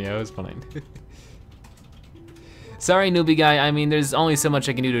action, yeah, it was funny. Sorry, newbie guy, I mean, there's only so much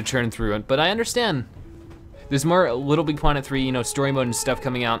I can do to churn through it, but I understand. There's more Little Big Planet 3, story mode and stuff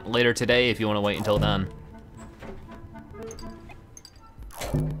coming out later today if you want to wait until then.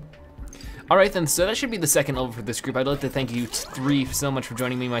 All right then, so that should be the second level for this group. I'd like to thank you three so much for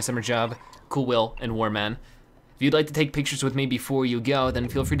joining me in my summer job, Cool Will and Warman. If you'd like to take pictures with me before you go, then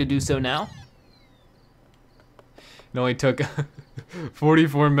feel free to do so now. It only took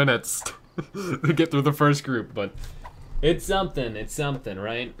 44 minutes to get through the first group, but it's something,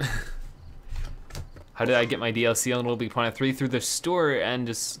 right? How did I get my DLC on Little Big Planet 3? Through the store and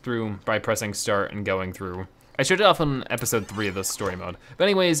just through by pressing start and going through. I showed it off on episode 3 of the story mode. But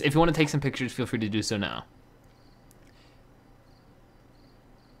anyways, if you want to take some pictures, feel free to do so now.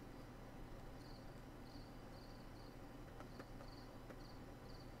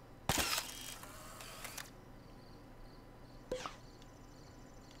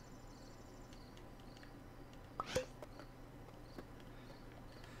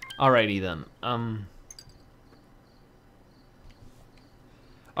 Alrighty then.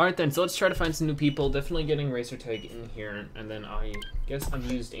 Alright then, so let's try to find some new people. Definitely getting Racer Tag in here, and then I guess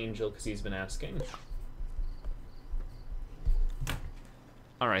Unused Angel because he's been asking.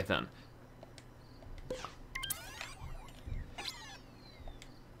 Alright then.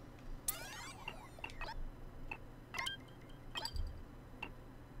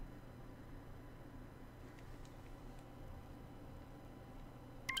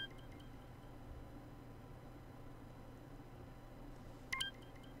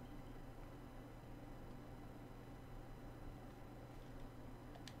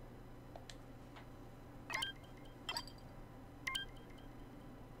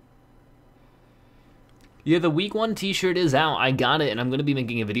 Yeah, the week 1 t-shirt is out. I got it, and I'm gonna be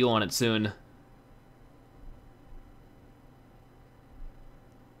making a video on it soon.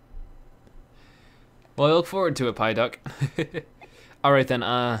 Well, I look forward to it, Pyduck. Alright then,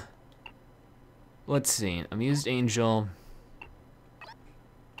 let's see. Amused Angel.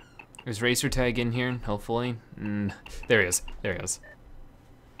 There's Racer Tag in here, hopefully. There he is, there he is.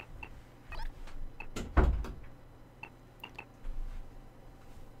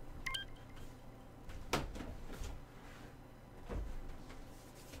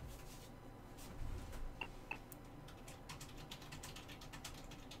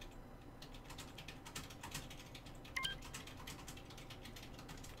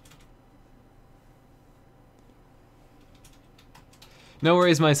 No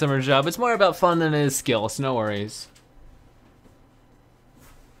worries, my summer job. It's more about fun than it is skill, so no worries.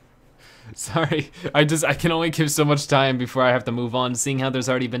 Sorry, I can only give so much time before I have to move on, seeing how there's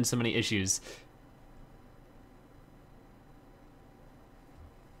already been so many issues.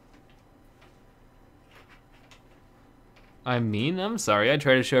 I mean, I'm sorry. I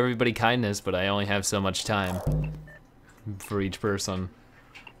try to show everybody kindness, but I only have so much time for each person.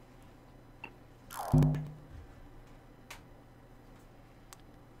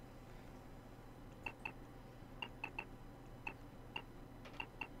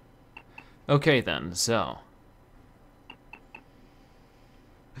 Okay then, so.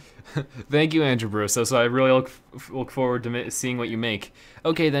 Thank you, Andrew Brusso. So I really look forward to seeing what you make.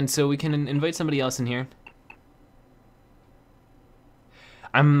 Okay then, so we can invite somebody else in here.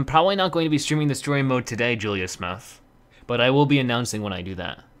 I'm probably not going to be streaming the story mode today, Julia Smith, but I will be announcing when I do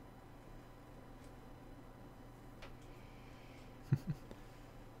that.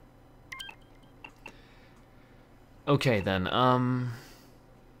 Okay then,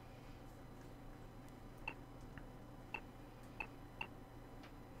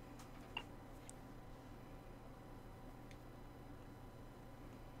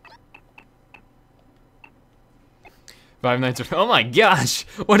 5 Nights of... Oh my gosh!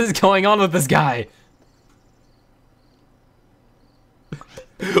 What is going on with this guy?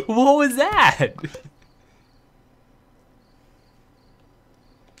 What was that?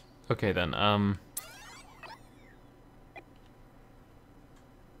 Okay then,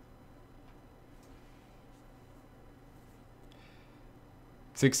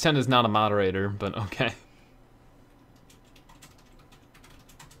 610 is not a moderator, but okay.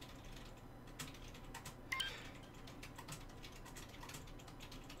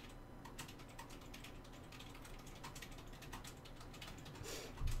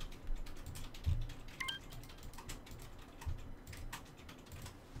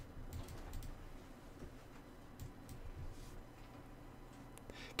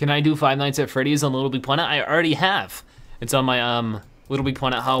 Can I do Five Nights at Freddy's on Little Big Planet? I already have. It's on my Little Big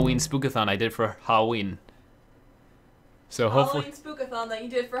Planet Halloween Spookathon I did for Halloween. So hopefully. Halloween Spookathon that you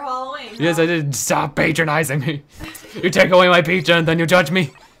did for Halloween. Yes, I did. Stop patronizing me. You take away my pizza and then you judge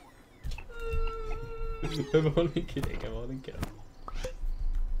me. I'm only kidding. I'm only kidding.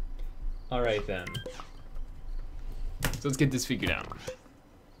 All right then. So let's get this figured out.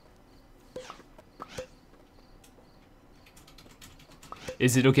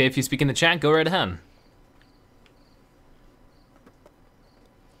 Is it okay if you speak in the chat? Go right ahead.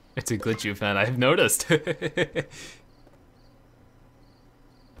 It's to glitch you found. I've noticed. Are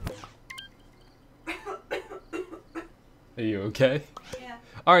you okay? Yeah.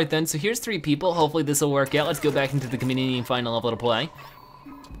 All right then, so here's 3 people. Hopefully this will work out. Let's go back into the community and find a level to play.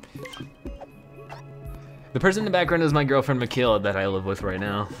 The person in the background is my girlfriend, Michaela, that I live with right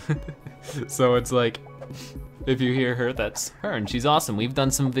now. So it's like, if you hear her, that's her, and she's awesome. We've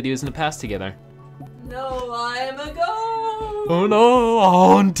done some videos in the past together. No, I'm a ghost. Oh no,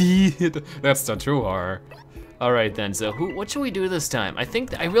 haunted. That's the true horror. All right then, so what should we do this time? I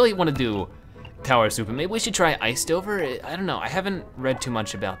think I really want to do Tower of Super. Maybe we should try Iced Over. I don't know, I haven't read too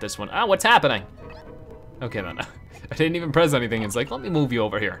much about this one. Ah, what's happening? Okay, no. I didn't even press anything. It's like, let me move you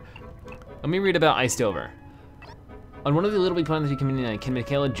over here. Let me read about Iced Over. On one of the Little Big Planet community night, can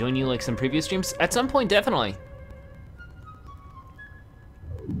Michaela join you like some previous streams? At some point, definitely.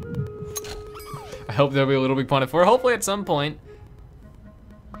 I hope there'll be a Little Big Planet 4, hopefully at some point.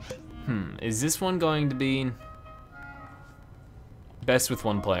 Is this one going to be best with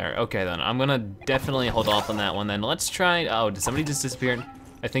 1 player? Okay then, I'm gonna definitely hold off on that one then. Let's try, oh, did somebody just disappear?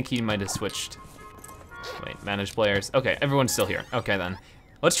 I think he might have switched. Wait, manage players. Okay, everyone's still here. Okay then.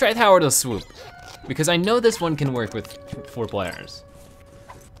 Let's try Tower of Swoop, because I know this one can work with 4 players.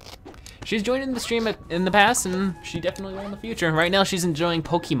 She's joined in the stream in the past, and she definitely will in the future. Right now, she's enjoying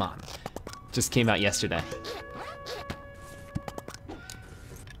Pokemon. Just came out yesterday.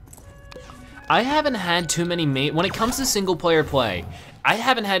 I haven't had too many when it comes to single player play, I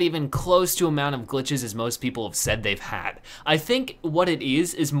haven't had even close to amount of glitches as most people have said they've had. I think what it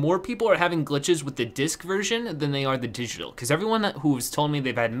is more people are having glitches with the disc version than they are the digital. Because everyone who's told me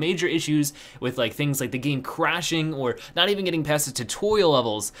they've had major issues with like things like the game crashing or not even getting past the tutorial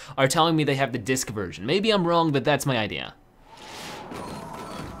levels are telling me they have the disc version. Maybe I'm wrong, but that's my idea.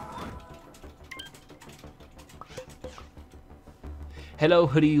 Hello,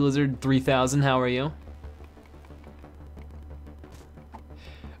 Hoodie Lizard 3000, how are you?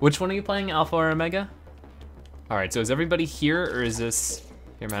 Which one are you playing, Alpha or Omega? All right, so is everybody here or is this,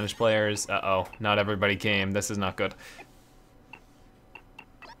 here, manage players? Uh-oh, not everybody came, this is not good.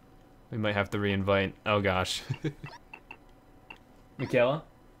 We might have to re-invite, oh gosh. Michaela?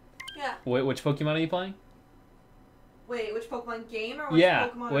 Yeah. Wait, which Pokemon are you playing? Wait, which Pokemon game or which Yeah,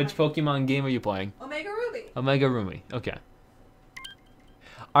 Pokemon? which Pokemon game are you playing? Omega Ruby. Omega Ruby, okay.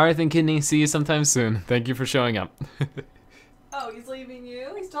 All right then, Kidney, see you sometime soon. Thank you for showing up. Oh, he's leaving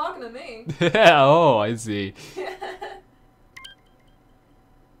you? He's talking to me. Oh, I see.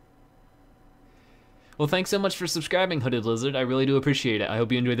 Well, thanks so much for subscribing, Hooded Lizard. I really do appreciate it. I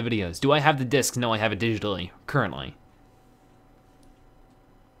hope you enjoy the videos. Do I have the disc? No, I have it digitally, currently.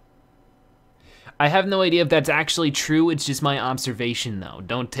 I have no idea if that's actually true. It's just my observation, though.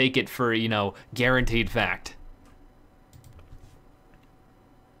 Don't take it for, you know, guaranteed fact.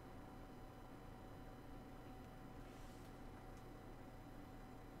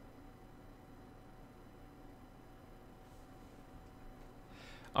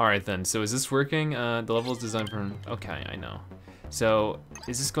 All right then, so is this working? The level is designed for, okay, I know. So,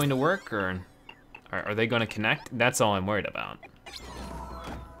 is this going to work, or are they gonna connect? That's all I'm worried about.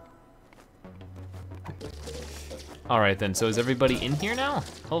 All right then, so is everybody in here now?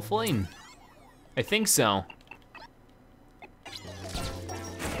 Hopefully. I think so.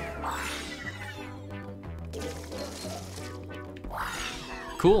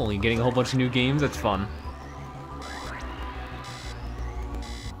 Cool, you're getting a whole bunch of new games, that's fun.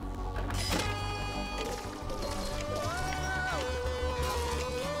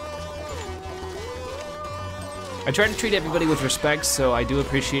 I try to treat everybody with respect, so I do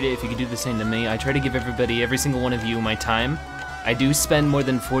appreciate it if you could do the same to me. I try to give everybody, every single one of you, my time. I do spend more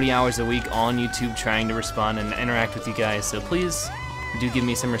than 40 hours a week on YouTube trying to respond and interact with you guys, so please do give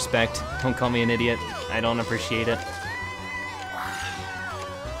me some respect. Don't call me an idiot. I don't appreciate it.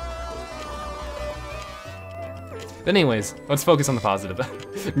 But anyways, let's focus on the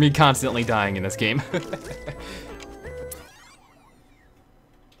positive. Me constantly dying in this game.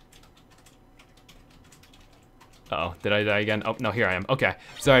 Uh-oh, did I die again? Oh, no, here I am. Okay,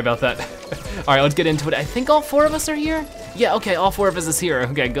 sorry about that. All right, let's get into it. I think all 4 of us are here? Yeah, okay, all 4 of us is here.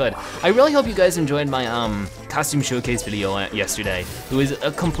 Okay, good. I really hope you guys enjoyed my costume showcase video yesterday. It was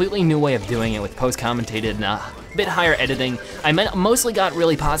a completely new way of doing it with post-commentated and a bit higher editing. I mostly got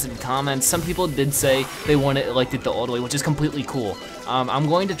really positive comments. Some people did say they liked it the old way, which is completely cool. I'm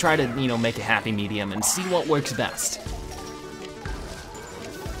going to try to, you know, make a happy medium and see what works best.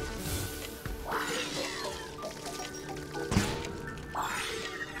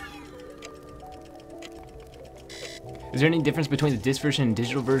 Is there any difference between the disc version and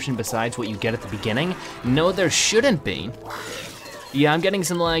digital version besides what you get at the beginning? No, there shouldn't be. Yeah, I'm getting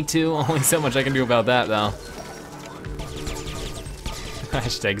some lag too. Only so much I can do about that though.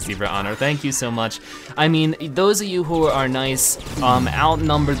 Hashtag Zebra Honor, thank you so much. I mean, those of you who are nice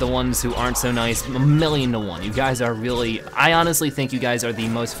outnumber the ones who aren't so nice 1,000,000 to 1. You guys are really, I honestly think you guys are the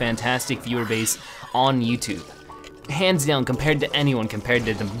most fantastic viewer base on YouTube. Hands down, compared to anyone, compared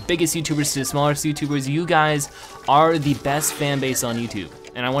to the biggest YouTubers to the smallest YouTubers, you guys are the best fan base on YouTube.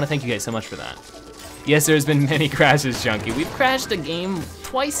 And I wanna thank you guys so much for that. Yes, there's been many crashes, Junkie. We've crashed a game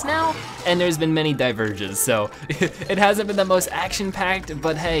twice now, and there's been many diverges, so it hasn't been the most action-packed,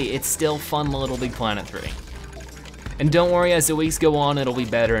 but hey, it's still fun Little Big Planet 3. And don't worry, as the weeks go on, it'll be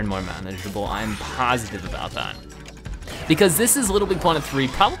better and more manageable. I'm positive about that. Because this is Little Big Planet 3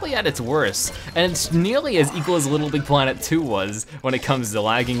 probably at its worst, and it's nearly as equal as Little Big Planet 2 was when it comes to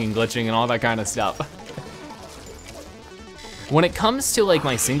lagging and glitching and all that kind of stuff. When it comes to like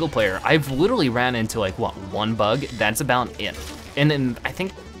my single player, I've literally ran into like, what, one bug? That's about it. And then I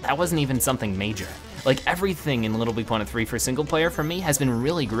think that wasn't even something major. Like everything in Little Big Planet 3 for single player for me has been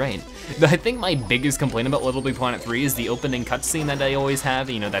really great. I think my biggest complaint about Little Big Planet 3 is the opening cutscene that I always have,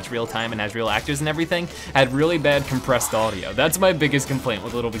 you know, that's real time and has real actors and everything, had really bad compressed audio. That's my biggest complaint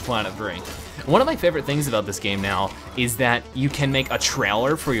with Little Big Planet 3. One of my favorite things about this game now is that you can make a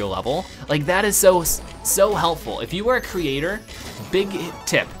trailer for your level. Like that is so helpful. If you are a creator, big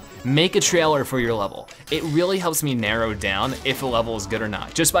tip, make a trailer for your level. It really helps me narrow down if a level is good or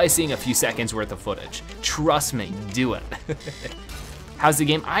not, just by seeing a few seconds worth of footage. Trust me, do it. How's the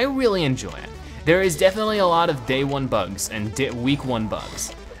game? I really enjoy it. There is definitely a lot of day one bugs and week one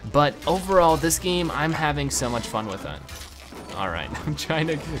bugs, but overall, this game, I'm having so much fun with it. All right, I'm trying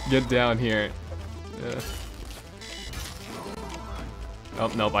to get down here.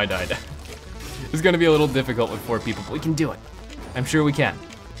 Oh, nope, I died. It's gonna be a little difficult with 4 people, but we can do it. I'm sure we can.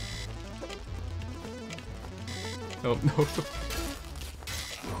 Oh, no.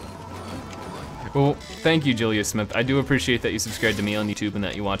 Well, thank you, Julia Smith. I do appreciate that you subscribe to me on YouTube and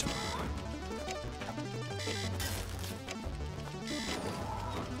that you watch me.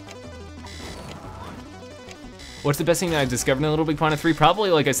 What's the best thing that I've discovered in Little Big Planet 3? Probably,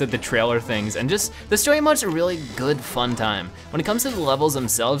 like I said, the trailer things, and just the story mode's a really good, fun time. When it comes to the levels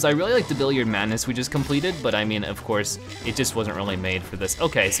themselves, I really like the Billiard Madness we just completed, but I mean, of course, it just wasn't really made for this.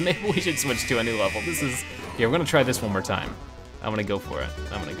 Okay, so maybe we should switch to a new level. This is, here, we're gonna try this one more time. I'm gonna go for it.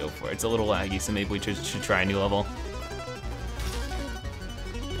 I'm gonna go for it. It's a little laggy, so maybe we should try a new level.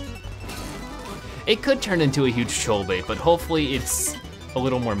 It could turn into a huge troll bait, but hopefully it's a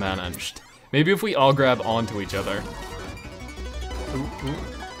little more managed. Maybe if we all grab onto each other. Ooh, ooh.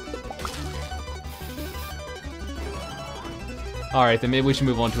 All right, then maybe we should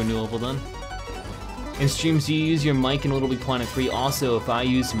move on to a new level then. In streams, do you use your mic in Little Big Planet 3? Also, if I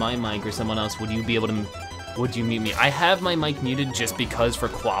used my mic or someone else, would you be able to, would you mute me? I have my mic muted just because for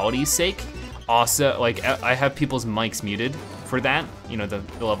quality's sake. Also, like, I have people's mics muted for that, you know, the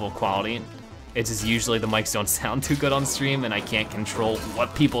level of quality. It's just usually the mics don't sound too good on stream and I can't control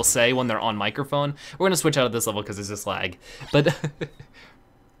what people say when they're on microphone. We're gonna switch out of this level because it's just lag. But,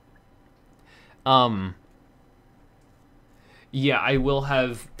 yeah, I will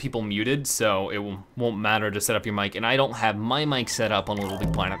have people muted, so it won't matter to set up your mic, and I don't have my mic set up on Little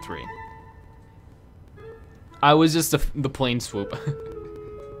Big Planet 3. I was just the plane swoop.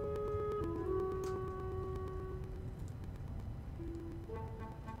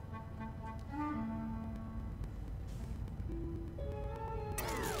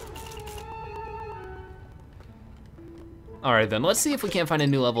 All right then, let's see if we can't find a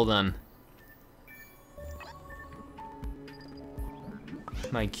new level then.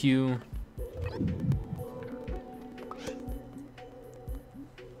 My queue.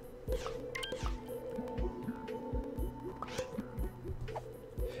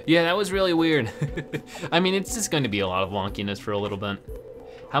 Yeah, that was really weird. I mean, it's just going to be a lot of wonkiness for a little bit.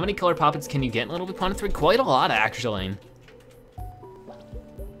 How many color poppets can you get in Little Big Planet 3? Quite a lot, actually.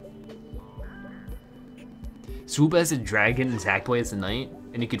 Swoop as a dragon and Zackboy as a knight,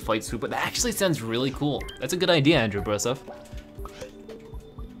 and you could fight Swoop. That actually sounds really cool. That's a good idea, Andrew Brosov.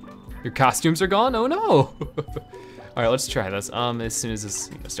 Your costumes are gone? Oh no! All right, let's try this. As soon as this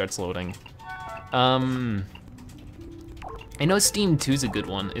starts loading. I know Steam 2 is a good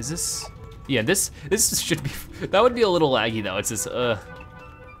one. Is this? Yeah, this should be. That would be a little laggy though. It's just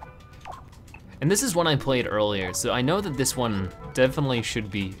And this is one I played earlier, so I know that this one definitely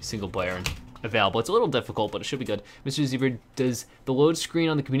should be single player and available. It's a little difficult, but it should be good. Mr. Zebra, does the load screen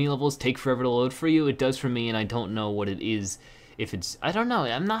on the community levels take forever to load for you? It does for me, and I don't know what it is. If it's, I don't know,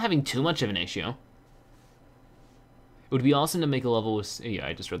 I'm not having too much of an issue. It would be awesome to make a level with, yeah,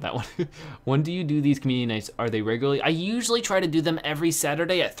 I just read that one. When do you do these community nights? Are they regularly? I usually try to do them every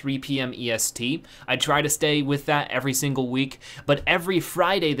Saturday at 3 p.m. EST. I try to stay with that every single week, but every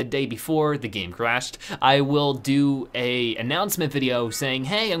Friday, the day before the game crashed, I will do a announcement video saying,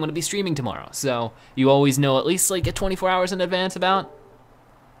 hey, I'm gonna be streaming tomorrow. So you always know at least like 24 hours in advance about.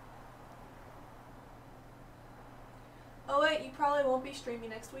 Oh wait, you probably won't be streaming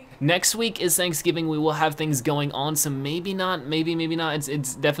next week. Next week is Thanksgiving. We will have things going on, so maybe not, maybe not.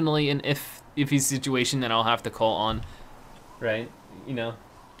 It's definitely an iffy situation that I'll have to call on, right? You know.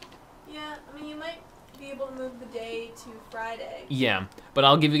 Yeah, I mean you might be able to move the day to Friday. Yeah, but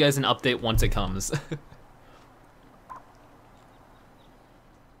I'll give you guys an update once it comes.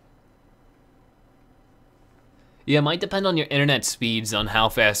 Yeah, it might depend on your internet speeds on how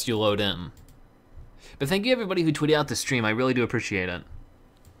fast you load in. But thank you everybody who tweeted out the stream. I really do appreciate it.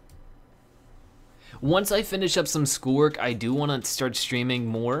 Once I finish up some schoolwork, I do want to start streaming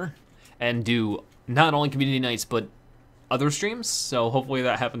more and do not only community nights, but other streams. So hopefully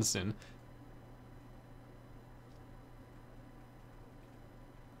that happens soon.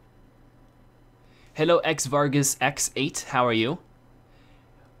 Hello, X Vargas X8. How are you?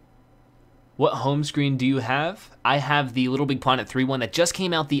 What home screen do you have? I have the Little Big Planet 3 one that just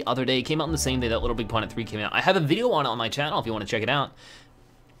came out the other day. It came out on the same day that Little Big Planet 3 came out. I have a video on it on my channel if you want to check it out.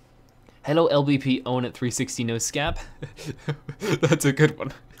 Hello, LBP Own at 360 No Scap. That's a good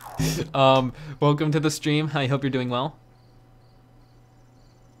one. Welcome to the stream. I hope you're doing well.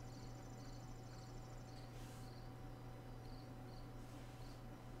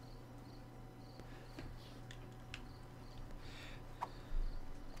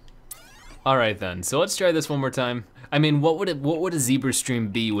 All right then, so let's try this one more time. I mean, what would a Zebra stream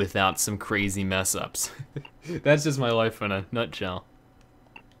be without some crazy mess ups? That's just my life in a nutshell.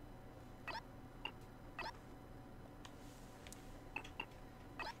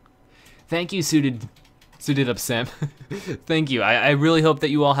 Thank you, suited up Sam. Thank you. I really hope that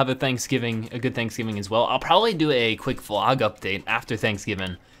you all have a good Thanksgiving as well. I'll probably do a quick vlog update after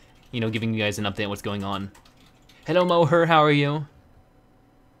Thanksgiving. You know, giving you guys an update on what's going on. Hello, Moher, how are you?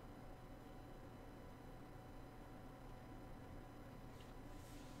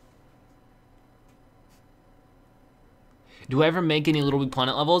 Do I ever make any Little Big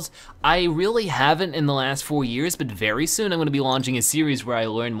Planet levels? I really haven't in the last 4 years, but very soon I'm gonna be launching a series where I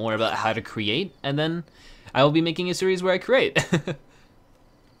learn more about how to create, and then I will be making a series where I create.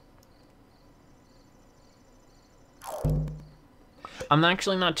 I'm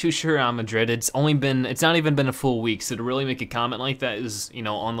actually not too sure on Madrid. It's not even been a full week, so to really make a comment like that is, you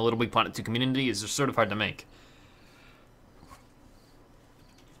know, on the Little Big Planet 2 community is sort of hard to make.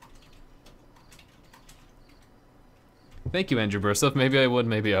 Thank you, Andrew Bursup. Maybe I would,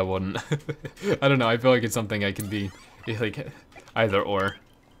 maybe I wouldn't. I don't know, I feel like it's something I can be like, either or.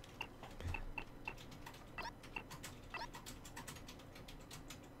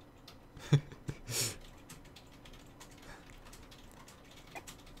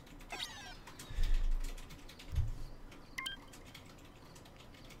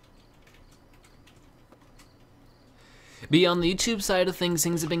 But on the YouTube side of things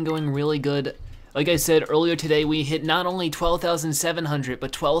have been going really good. Like I said earlier today, we hit not only 12,700,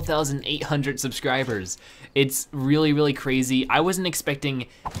 but 12,800 subscribers. It's really, really crazy. I wasn't expecting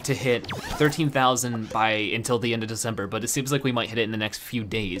to hit 13,000 until the end of December, but it seems like we might hit it in the next few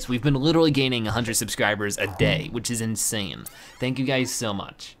days. We've been literally gaining 100 subscribers a day, which is insane. Thank you guys so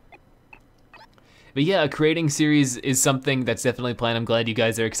much. But yeah, a creating series is something that's definitely planned. I'm glad you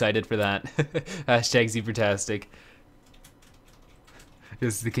guys are excited for that. Hashtag Zebratastic.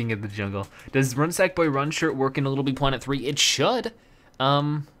 This is the king of the jungle. Does Run Sackboy Run shirt work in a Little Big Planet 3? It should.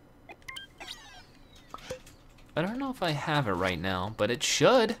 I don't know if I have it right now, but it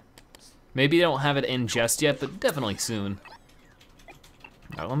should. Maybe I don't have it in just yet, but definitely soon.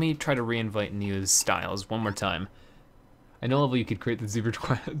 All right, let me try to re-invite and use Styles one more time. I know level you could create the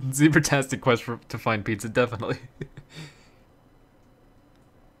Zebratastic quest to find pizza, definitely.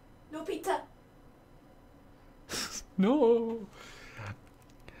 No pizza. No.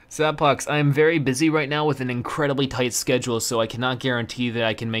 Sadpox, I am very busy right now with an incredibly tight schedule, so I cannot guarantee that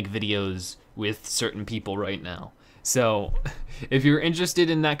I can make videos with certain people right now. So, if you're interested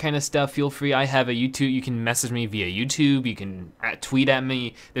in that kind of stuff, feel free. I have a YouTube. You can message me via YouTube. You can tweet at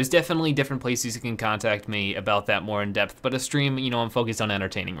me. There's definitely different places you can contact me about that more in depth. But a stream, you know, I'm focused on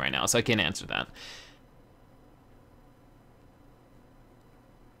entertaining right now, so I can't answer that.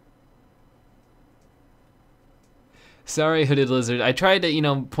 Sorry, Hooded Lizard. I tried to, you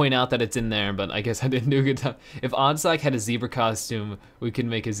know, point out that it's in there, but I guess I didn't do a good job. If Oddsock had a zebra costume, we could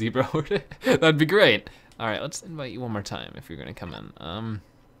make a zebra horde. That'd be great. All right, let's invite you one more time if you're gonna come in.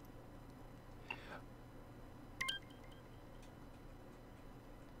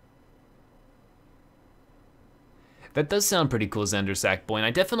 That does sound pretty cool, Xander Sackboy, and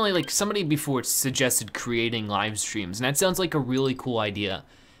I definitely, like, somebody before suggested creating live streams, and that sounds like a really cool idea.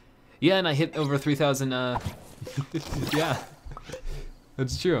 Yeah, and I hit over 3,000, yeah,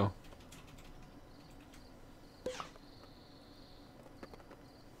 that's true.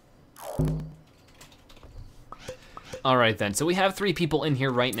 All right then, so we have 3 people in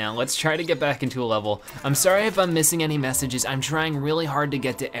here right now. Let's try to get back into a level. I'm sorry if I'm missing any messages. I'm trying really hard to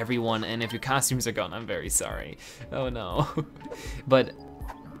get to everyone, and if your costumes are gone, I'm very sorry. Oh no. But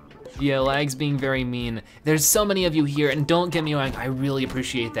yeah, lag's being very mean. There's so many of you here, and don't get me wrong, I really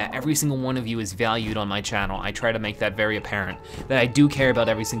appreciate that. Every single one of you is valued on my channel. I try to make that very apparent, that I do care about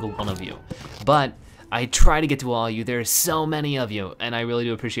every single one of you. But I try to get to all of you. There are so many of you, and I really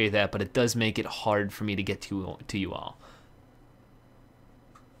do appreciate that, but it does make it hard for me to get to you all.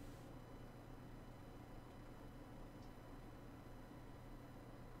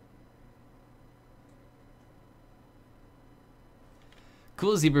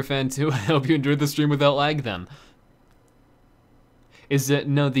 Cool, Zebra fan too. I hope you enjoyed the stream without lag then. Is it,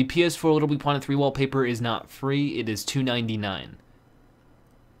 no, the PS4 Little Big Planet 3 wallpaper is not free, it is $2.99.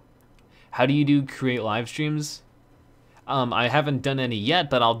 How do you do create live streams? I haven't done any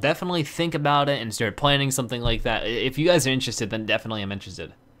yet, but I'll definitely think about it and start planning something like that. If you guys are interested, then definitely I'm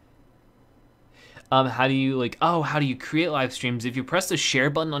interested. How do you create live streams? If you press the share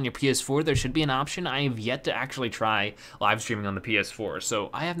button on your PS4, there should be an option. I have yet to actually try live streaming on the PS4, so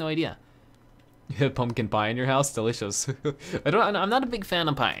I have no idea. You have pumpkin pie in your house? Delicious. I'm not a big fan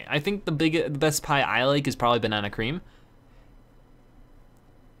of pie. I think the best pie I like is probably banana cream.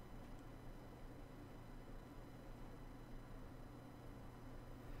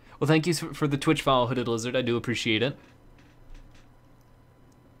 Well, thank you for the Twitch follow, Hooded Lizard. I do appreciate it.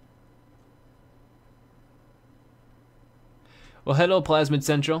 Well, hello, Plasmid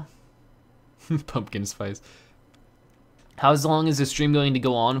Central. Pumpkin spice. How long is the stream going to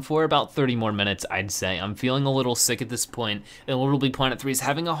go on for? About 30 more minutes, I'd say. I'm feeling a little sick at this point, and Little Big Planet 3 is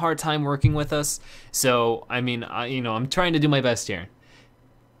having a hard time working with us. So, I mean, I'm trying to do my best here.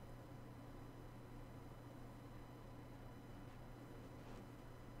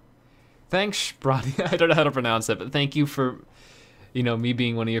 Thanks, Brody. I don't know how to pronounce it, but thank you for, me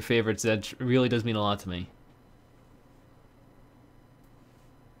being one of your favorites. That really does mean a lot to me.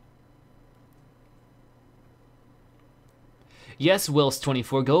 Yes,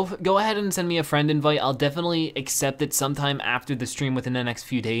 Wills24, go ahead and send me a friend invite. I'll definitely accept it sometime after the stream within the next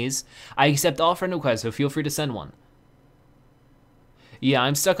few days. I accept all friend requests, so feel free to send one. Yeah,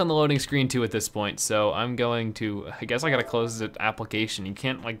 I'm stuck on the loading screen too at this point, so I'm going to, I guess I gotta close the application. You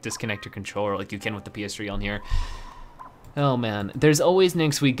can't like disconnect your controller like you can with the PS3 on here. Oh man, there's always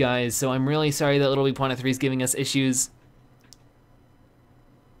next week, guys, so I'm really sorry that Little Big Planet 3 is giving us issues.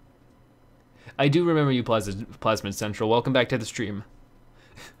 I do remember you, Plasmid Central. Welcome back to the stream.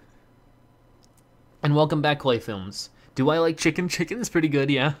 And welcome back, Clay Films. Do I like chicken? Chicken is pretty good,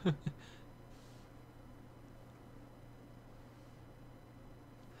 yeah.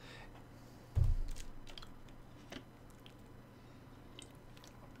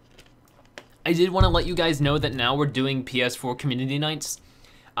 I did want to let you guys know that now we're doing PS4 community nights.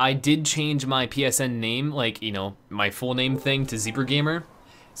 I did change my PSN name, like, my full name thing to Zebra Gamer.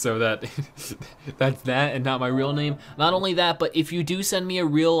 So that that's that and not my real name. Not only that, but if you do send me a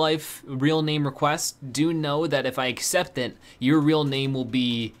real name request, do know that if I accept it, your real name will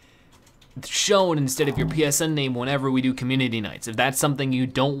be shown instead of your PSN name whenever we do community nights. If that's something you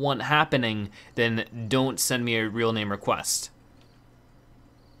don't want happening, then don't send me a real name request.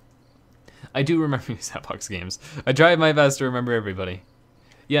 I do remember Zapbox games. I try my best to remember everybody.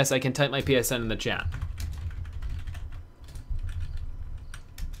 Yes, I can type my PSN in the chat.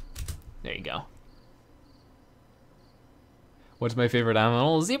 There you go. What's my favorite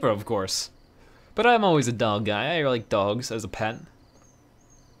animal? Zebra, of course. But I'm always a dog guy. I like dogs as a pet.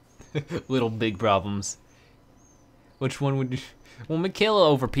 Little big problems. Which one would you... Well, Michaela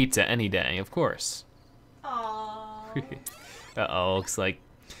over pizza any day, of course. Aww. Uh-oh, looks like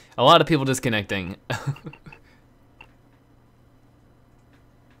a lot of people disconnecting.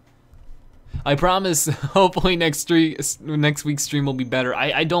 I promise, hopefully next week's stream will be better.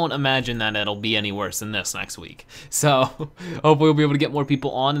 I don't imagine that it'll be any worse than this next week. So, hopefully we'll be able to get more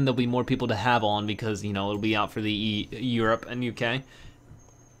people on, and there'll be more people to have on because, it'll be out for the Europe and UK.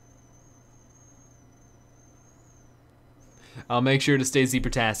 I'll make sure to stay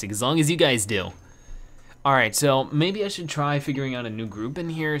super-tastic, as long as you guys do. Alright, so maybe I should try figuring out a new group in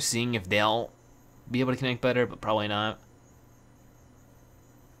here, seeing if they'll be able to connect better, but probably not.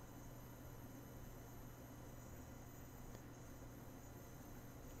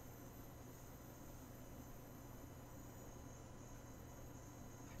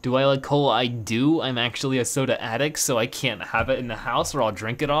 Do I like cola? I do. I'm actually a soda addict, so I can't have it in the house or I'll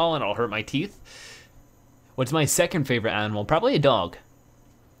drink it all and I'll hurt my teeth. What's my second favorite animal? Probably a dog.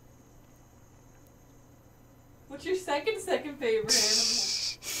 What's your second favorite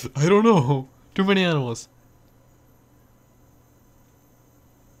animal? I don't know. Too many animals.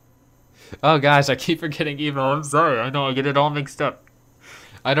 Oh gosh, I keep forgetting email. I'm sorry. I know I get it all mixed up.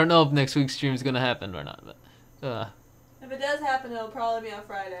 I don't know if next week's stream is gonna happen or not, but If it does happen, it'll probably be on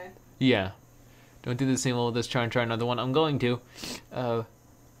Friday. yeah. Don't do the same old this, try another one. I'm going to.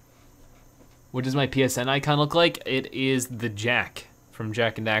 What does my PSN icon look like? It is the Jack from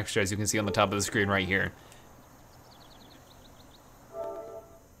Jak and Daxter, as you can see on the top of the screen right here.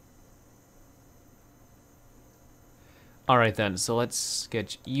 Alright then, so let's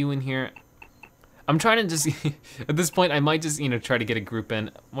get you in here. I'm trying to just, at this point, I might just, try to get a group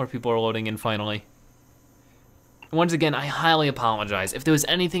in. More people are loading in finally. Once again, I highly apologize. If there was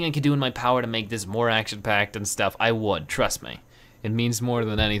anything I could do in my power to make this more action-packed and stuff, I would, trust me. It means more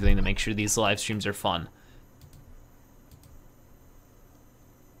than anything to make sure these live streams are fun.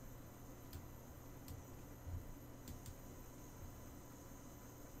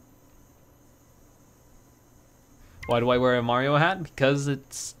 Why do I wear a Mario hat? Because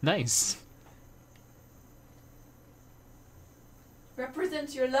it's nice.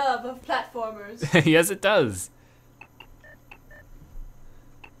 Represents your love of platformers. Yes, it does.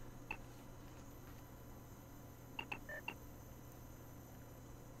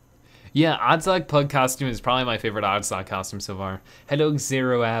 Yeah, Oddsock Pug costume is probably my favorite Oddsock costume so far. Hello,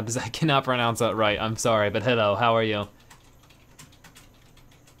 Zero Abs. I cannot pronounce that right. I'm sorry, but hello. How are you?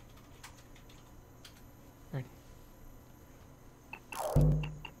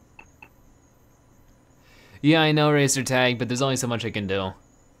 Yeah, I know, Racer Tag, but there's only so much I can do.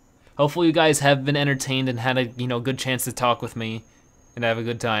 Hopefully you guys have been entertained and had a, good chance to talk with me and have a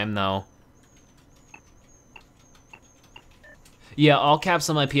good time, though. Yeah, all caps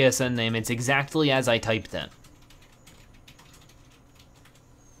on my PSN name. It's exactly as I typed it.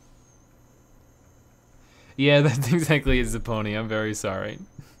 Yeah, that's exactly as the pony. I'm very sorry.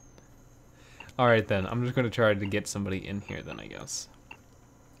 Alright then, I'm just gonna try to get somebody in here then, I guess.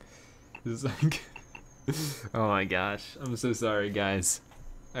 This is like... Oh my gosh, I'm so sorry, guys.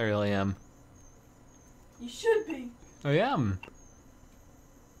 I really am. You should be. I am.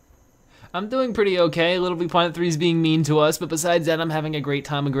 I'm doing pretty okay. Little Big Planet 3 is being mean to us, but besides that, I'm having a great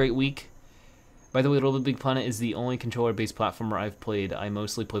time, a great week. By the way, Little Big Planet is the only controller-based platformer I've played. I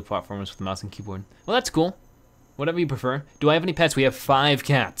mostly play platformers with mouse and keyboard. Well, that's cool. Whatever you prefer. Do I have any pets? We have 5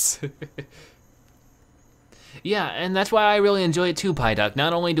 cats. Yeah, and that's why I really enjoy it too, Pyduck.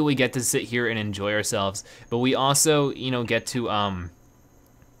 Not only do we get to sit here and enjoy ourselves, but we also, get to, bleh,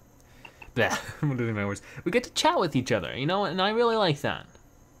 I'm losing my words. We get to chat with each other, and I really like that.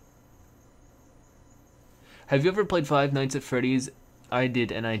 Have you ever played Five Nights at Freddy's? I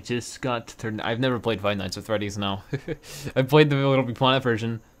did, and I just got to turn. I've never played Five Nights at Freddy's, no. I played the Little Big Planet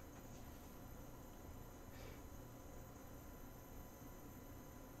version.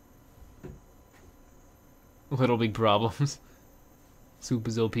 Little Big Problems. Soup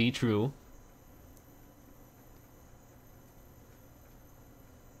is OP, true.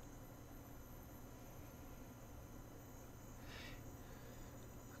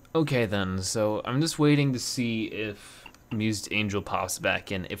 Okay then, so I'm just waiting to see if Mused Angel pops back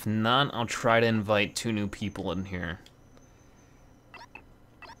in. If not, I'll try to invite 2 new people in here.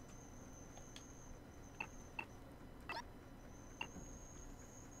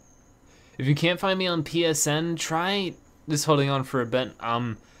 If you can't find me on PSN, try just holding on for a bit.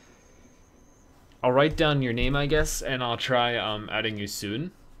 I'll write down your name, I guess, and I'll try adding you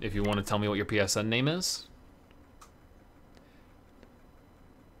soon, if you want to tell me what your PSN name is.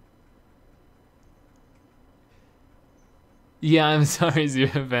 Yeah, I'm sorry,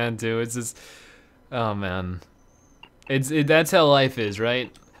 Zero Fan too. It's just, oh man, that's how life is,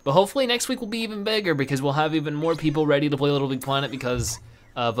 right? But hopefully next week will be even bigger because we'll have even more people ready to play Little Big Planet because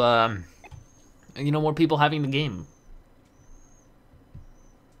of more people having the game.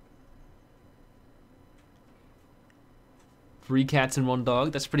 Three cats and 1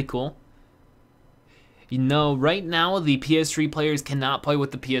 dog. That's pretty cool. Right now the PS3 players cannot play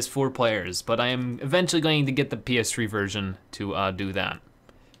with the PS4 players, but I am eventually going to get the PS3 version to do that.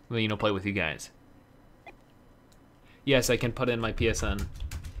 Play with you guys. Yes, I can put in my PSN.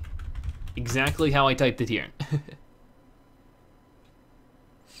 Exactly how I typed it here.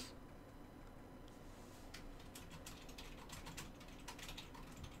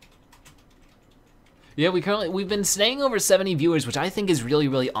 Yeah, we've been staying over 70 viewers, which I think is really,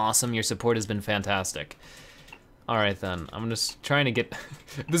 really awesome. Your support has been fantastic. All right then, I'm just trying to get,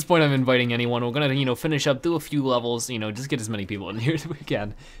 at this point I'm inviting anyone. We're gonna, you know, finish up, do a few levels, you know, just get as many people in here as we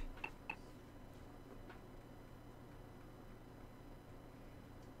can.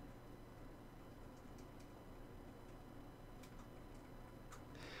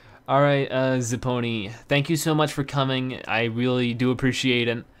 All right, Zipponi, thank you so much for coming. I really do appreciate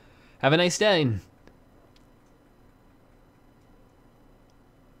it. Have a nice day.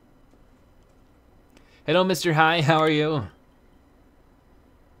 Hello, Mr. Hi, how are you?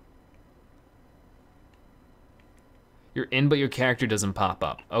 You're in, but your character doesn't pop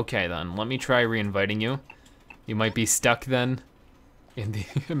up. Okay then, let me try re-inviting you. You might be stuck then in the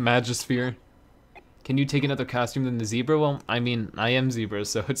Magosphere. Can you take another costume than the zebra? Well, I mean, I am zebra,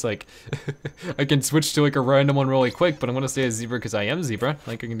 so it's like, I can switch to like a random one really quick, but I'm gonna stay as zebra because I am zebra.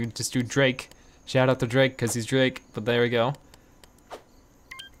 Like I can just do Drake. Shout out to Drake because he's Drake, but there we go.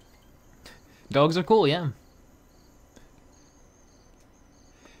 Dogs are cool, yeah.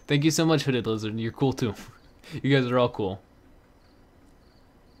 Thank you so much, Hooded Lizard. You're cool too. You guys are all cool.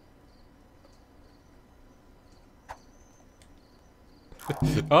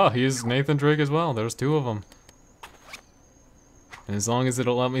 Oh, he's Nathan Drake as well. There's two of them. And as long as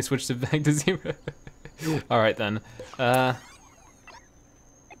it'll let me switch to back to zero. All right then.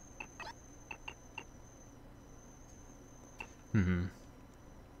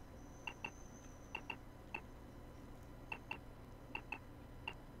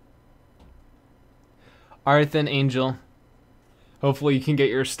 Alright then, Angel. Hopefully you can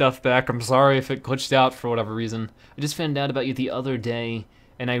get your stuff back. I'm sorry if it glitched out for whatever reason. I just found out about you the other day,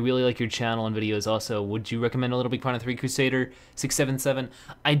 and I really like your channel and videos also. Would you recommend a Little Big Planet 3 Crusader 677?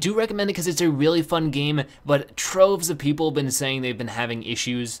 I do recommend it because it's a really fun game, but troves of people have been saying they've been having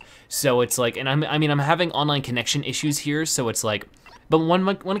issues. So it's like, and I mean, I'm having online connection issues here, so it's like, but when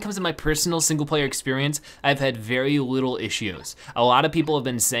it comes to my personal single-player experience, I've had very little issues. A lot of people have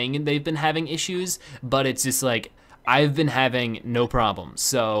been saying they've been having issues, but it's just like, I've been having no problems.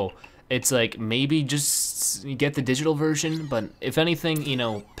 So it's like, maybe just get the digital version, but if anything, you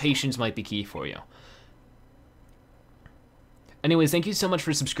know, patience might be key for you. Anyways, thank you so much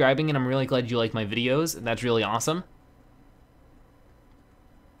for subscribing, and I'm really glad you like my videos. That's really awesome.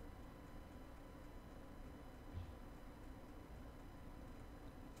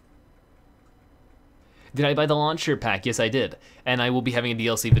 Did I buy the launcher pack? Yes, I did. And I will be having a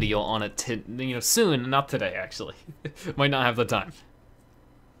DLC video on it, you know, soon. Not today, actually. Might not have the time.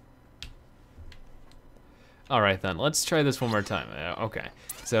 All right, then. Let's try this one more time. Okay.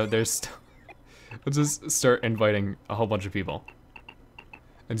 So there's... Let's just start inviting a whole bunch of people.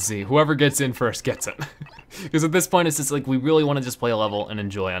 And see. Whoever gets in first gets it. Because at this point, it's just like, we really want to just play a level and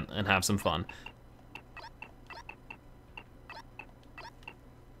enjoy it and have some fun.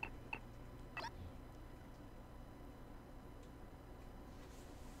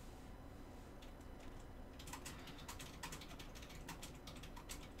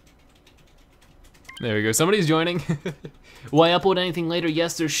 There we go, somebody's joining. Will I upload anything later?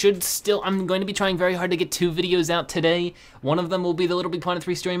 Yes, there should still, I'm going to be trying very hard to get 2 videos out today. One of them will be the Little Big Planet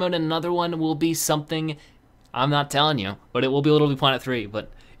 3 story mode, and another one will be something, I'm not telling you, but it will be Little Big Planet 3,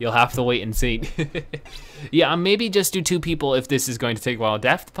 but you'll have to wait and see. Yeah, maybe just do 2 people if this is going to take a while.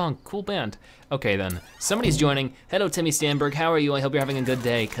 Daft Punk, cool band. Okay then, somebody's joining. Hello, Timmy Stanberg, how are you? I hope you're having a good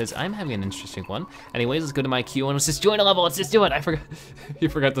day, because I'm having an interesting one. Anyways, let's go to my queue and let's just join a level, let's just do it. I forgot, you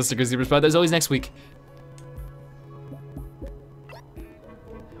forgot the sticker zebra spot. There's always next week.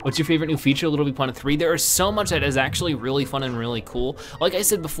 What's your favorite new feature, Little Big Planet 3? There is so much that is actually really fun and really cool. Like I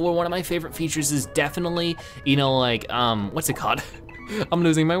said before, one of my favorite features is definitely, you know, like, what's it called? I'm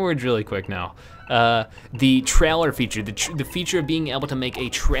losing my words really quick now. The trailer feature, the feature of being able to make a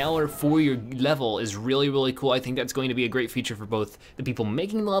trailer for your level is really, really cool. I think that's going to be a great feature for both the people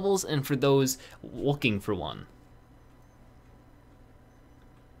making the levels and for those looking for one.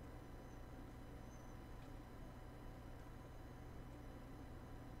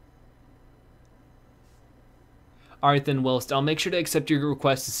 All right then, Wilst, I'll make sure to accept your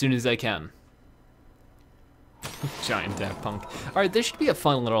request as soon as I can. Giant Daft Punk. All right, this should be a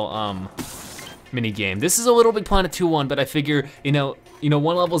fun little mini game. This is a Little Big Planet 2-1, but I figure, you know,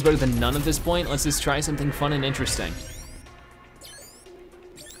 one level is better than none at this point. Let's just try something fun and interesting.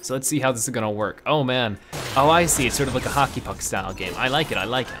 So let's see how this is gonna work. Oh man, oh I see, it's sort of like a hockey puck style game. I like it, I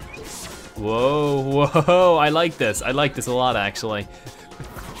like it. Whoa, whoa, I like this. I like this a lot, actually.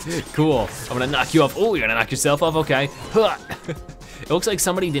 Cool, I'm gonna knock you off. Oh, you're gonna knock yourself off, okay. It looks like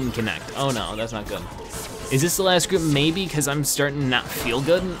somebody didn't connect. Oh no, that's not good. Is this the last group? Maybe, because I'm starting to not feel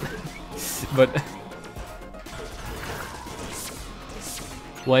good. But,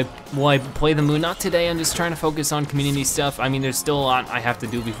 will I play the moon? Not today, I'm just trying to focus on community stuff. I mean, there's still a lot I have to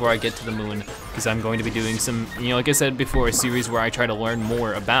do before I get to the moon, because I'm going to be doing some, you know, like I said before, a series where I try to learn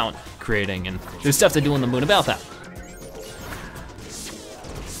more about creating, and there's stuff to do on the moon about that.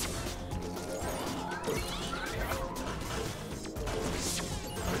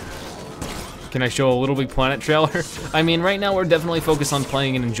 Can I show a Little Big Planet trailer? I mean, right now we're definitely focused on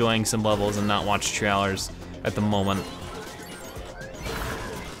playing and enjoying some levels and not watch trailers at the moment.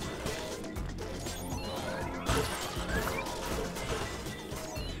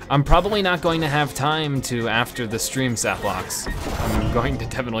 I'm probably not going to have time to after the stream set blocks. I'm going to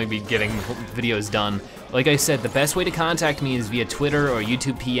definitely be getting videos done. Like I said, the best way to contact me is via Twitter or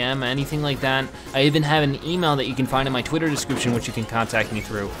YouTube PM, anything like that. I even have an email that you can find in my Twitter description, which you can contact me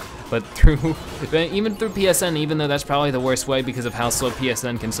through. But even through PSN, even though that's probably the worst way because of how slow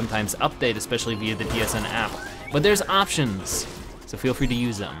PSN can sometimes update, especially via the PSN app. But there's options, so feel free to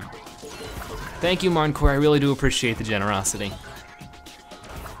use them. Thank you, Marncore, I really do appreciate the generosity.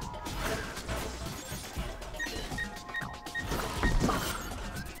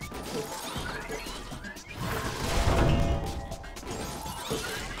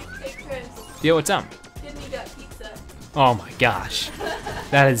 Hey Chris, Yo, what's up? Sydney got pizza. Oh my gosh,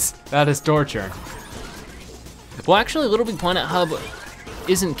 that is torture. Well, actually, Little Big Planet Hub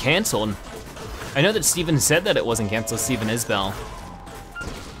isn't canceled. I know that Steven said that it wasn't canceled, Steven Isbell.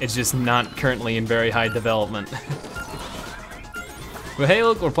 It's just not currently in very high development. But hey,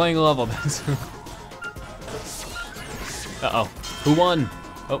 look, we're playing a level. Uh-oh, who won?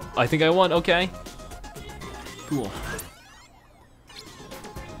 Oh, I think I won, okay. Cool.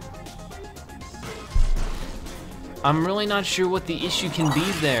 I'm really not sure what the issue can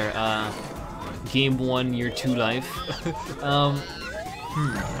be there. Game 1, Year 2 life.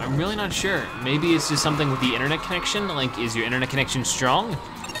 I'm really not sure. Maybe it's just something with the internet connection. Like, is your internet connection strong?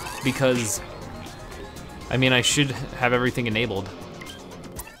 Because, I mean, I should have everything enabled.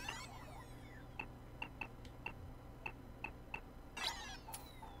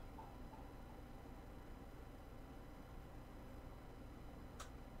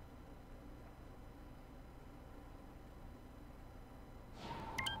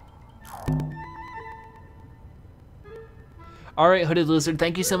 All right, Hooded Lizard,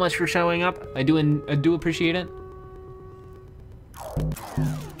 thank you so much for showing up. I do appreciate it.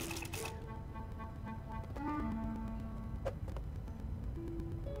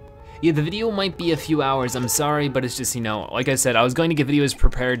 Yeah, the video might be a few hours, I'm sorry, but it's just, you know, like I said, I was going to get videos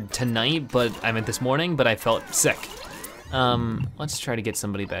prepared tonight, but I meant this morning, but I felt sick. Let's try to get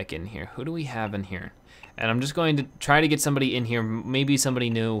somebody back in here. Who do we have in here? And I'm just going to try to get somebody in here, maybe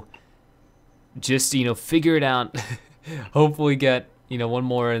somebody new, just, you know, figure it out. Hopefully get, you know, one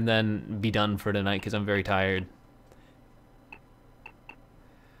more and then be done for tonight because I'm very tired.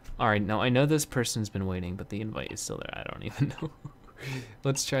 All right, now I know this person's been waiting, but the invite is still there. I don't even know.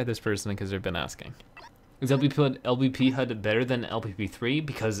 Let's try this person because they've been asking. Is LBP HUD better than LPP3?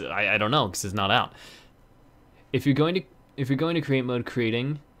 Because I don't know because it's not out. If you're going to create mode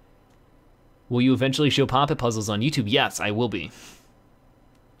creating, will you eventually show Pop-It puzzles on YouTube? Yes, I will be.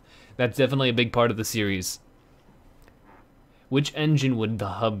 That's definitely a big part of the series. Which engine would the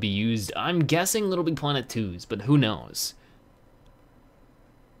hub be used? I'm guessing Little Big Planet 2's, but who knows?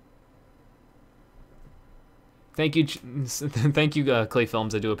 Thank you, thank you, Clay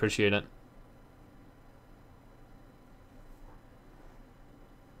Films. I do appreciate it.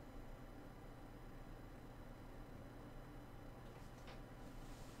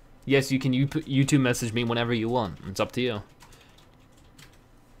 Yes, you can YouTube message me whenever you want. It's up to you.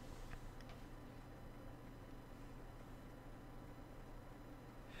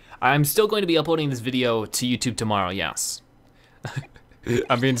 I'm still going to be uploading this video to YouTube tomorrow, yes.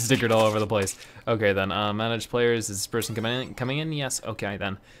 I'm being stickered all over the place. Okay then, manage players, is this person coming in? Yes, okay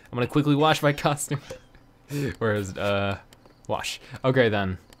then. I'm gonna quickly wash my costume. Where is it? Wash. Okay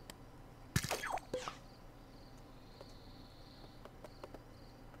then.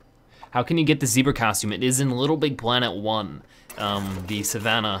 How can you get the zebra costume? It is in Little Big Planet 1, the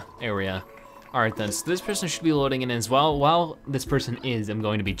Savannah area. All right then, so this person should be loading in as well. While this person is, I'm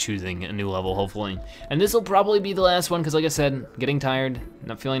going to be choosing a new level, hopefully. And this will probably be the last one, because like I said, getting tired,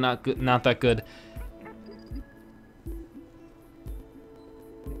 not feeling not that good.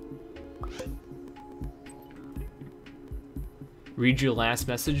 Read your last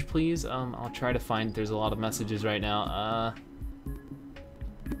message, please. I'll try to find, there's a lot of messages right now.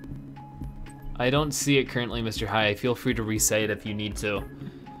 I don't see it currently, Mr. High. Feel free to re-say it if you need to.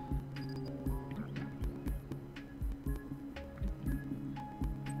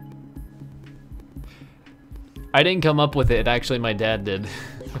 I didn't come up with it, actually my dad did.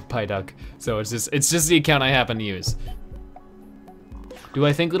 PieDuck. So it's just the account I happen to use. Do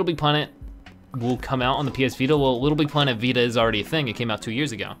I think Little Big Planet will come out on the PS Vita? Well, Little Big Planet Vita is already a thing. It came out 2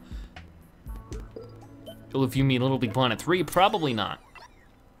 years ago. Well, if you mean Little Big Planet 3, probably not.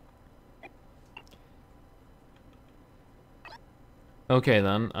 Okay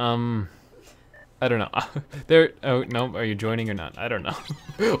then, I don't know. Oh no, are you joining or not? I don't know.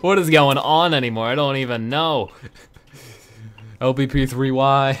 What is going on anymore? I don't even know.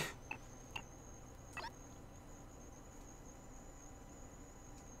 LBP3Y.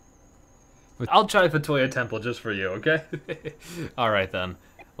 I'll try Fatoya Temple just for you, okay? All right then.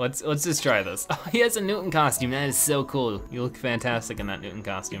 Let's just try this. Oh, he has a Newton costume. That is so cool. You look fantastic in that Newton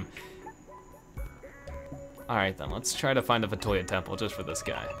costume. All right then. Let's try to find a Fatoya Temple just for this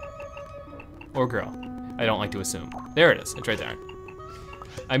guy or girl. I don't like to assume. There it is. It's right there.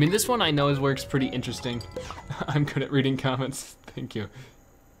 I mean, this one I know works pretty interesting. I'm good at reading comments. Thank you.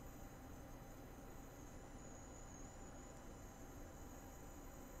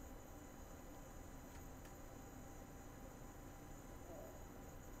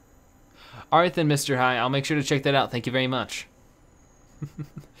 All right then, Mr. High, I'll make sure to check that out. Thank you very much.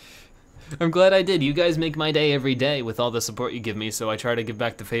 I'm glad I did. You guys make my day every day with all the support you give me, so I try to give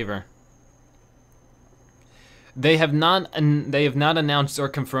back the favor. They have not announced or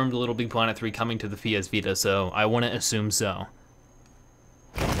confirmed Little Big Planet 3 coming to the PS Vita, so I want to assume so.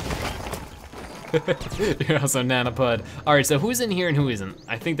 You're also Nanopud. All right, so who's in here and who isn't?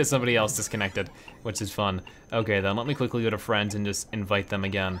 I think that somebody else disconnected, which is fun. Okay, then let me quickly go to friends and just invite them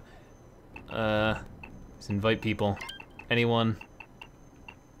again. Just invite people. Anyone?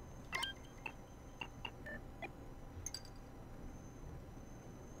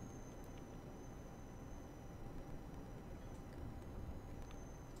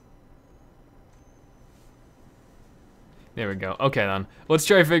 There we go. Okay then, let's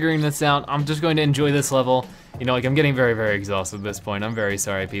try figuring this out. I'm just going to enjoy this level. You know, like I'm getting very, very exhausted at this point. I'm very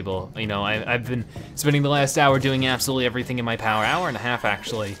sorry, people. You know, I've been spending the last hour doing absolutely everything in my power, hour and a half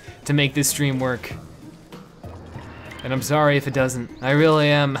actually, to make this stream work. And I'm sorry if it doesn't. I really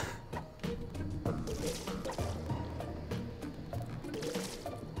am.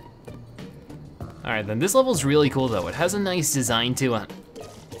 All right then, this level's really cool though. It has a nice design to it.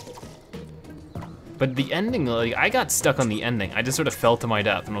 But the ending, like, I got stuck on the ending. I just sort of fell to my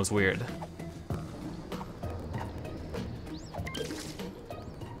death and it was weird.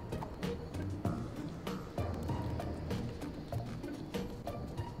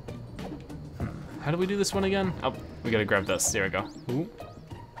 How do we do this one again? Oh, we gotta grab this. There we go. Ooh.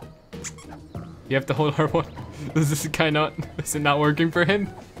 You have to hold R1. Is it not working for him?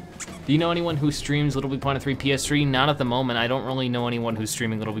 Do you know anyone who streams Little Big Planet 3 PS3? Not at the moment. I don't really know anyone who's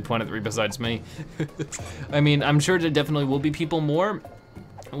streaming Little Big Planet 3 besides me. I mean, I'm sure there definitely will be people more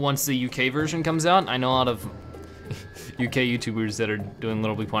once the UK version comes out. I know a lot of UK YouTubers that are doing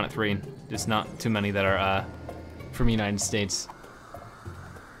Little Big Planet 3, just not too many that are from the United States.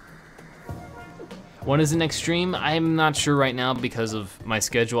 When is the next stream? I'm not sure right now because of my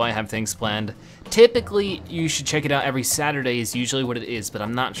schedule. I have things planned. Typically, you should check it out every Saturday is usually what it is, but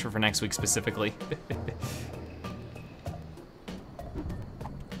I'm not sure for next week specifically.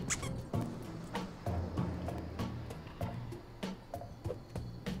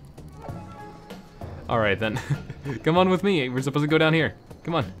 All right then, come on with me. We're supposed to go down here.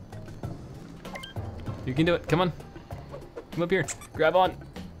 Come on. You can do it, come on. Come up here, grab on.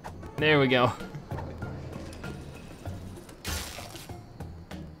 There we go.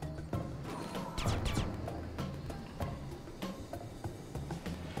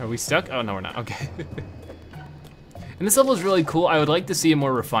 Are we stuck? Oh, no, we're not, okay. And this level is really cool. I would like to see a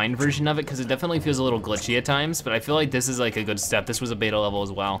more refined version of it because it definitely feels a little glitchy at times, but I feel like this is like a good step. This was a beta level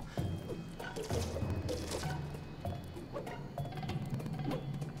as well.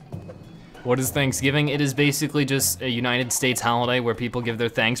 What is Thanksgiving? It is basically just a United States holiday where people give their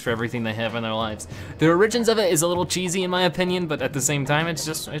thanks for everything they have in their lives. The origins of it is a little cheesy in my opinion, but at the same time, it's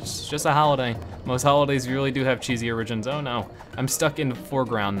just a holiday. Most holidays really do have cheesy origins. Oh no, I'm stuck in the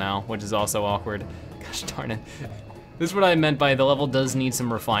foreground now, which is also awkward. Gosh darn it. This is what I meant by the level does need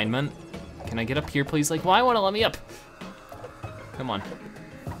some refinement. Can I get up here, please? Like, why won't it let me up? Come on.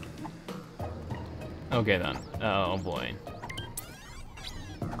 Okay then, oh boy.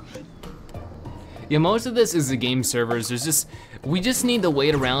 Yeah, most of this is the game servers. We just need to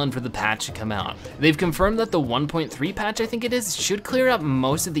wait around for the patch to come out. They've confirmed that the 1.3 patch, I think it is, should clear up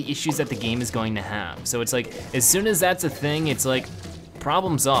most of the issues that the game is going to have. So it's like, as soon as that's a thing, it's like,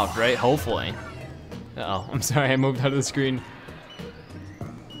 problem solved, right? Hopefully. Uh-oh, I'm sorry, I moved out of the screen.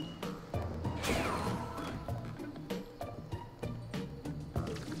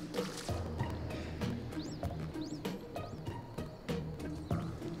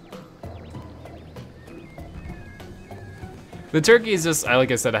 The turkey is just, like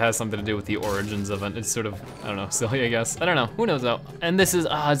I said, it has something to do with the origins of it. It's sort of, I don't know, silly, I guess. I don't know, who knows though. And this is,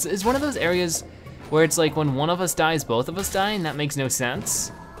 it's one of those areas where it's like when one of us dies, both of us die, and that makes no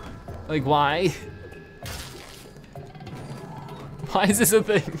sense. Like, why? Why is this a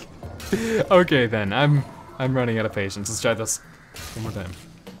thing? Okay then, I'm running out of patience. Let's try this one more time.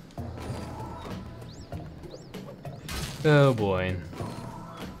 Oh boy.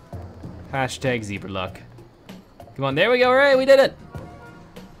 Hashtag zebra luck. Come on, there we go, all right, we did it.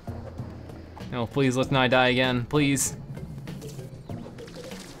 Oh, please, let's not die again, please.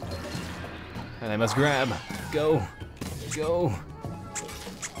 And I must grab, go, go.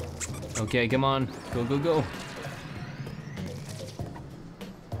 Okay, come on, go, go, go.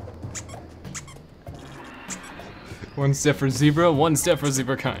 One step for zebra, one step for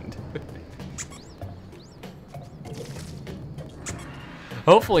zebra kind.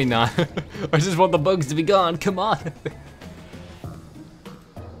 Hopefully not. I just want the bugs to be gone, come on.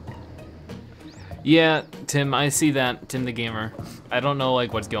 Yeah, Tim, I see that, Tim the gamer. I don't know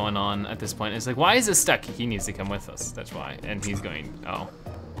like what's going on at this point. It's like, why is this stuck? He needs to come with us, that's why. And he's going, oh.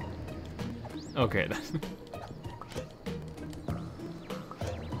 Okay then.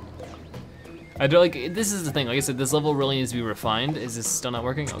 I do like, this is the thing, like I said, this level really needs to be refined. Is this still not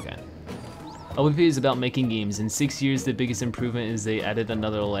working? Okay. LVP is about making games. In 6 years, the biggest improvement is they added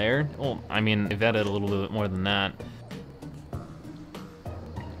another layer. Oh, I mean, they've added a little bit more than that.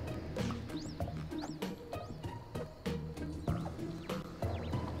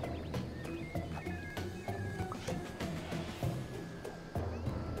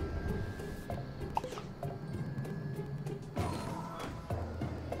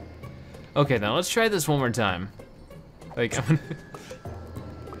 Okay, now let's try this one more time. Like, I'm gonna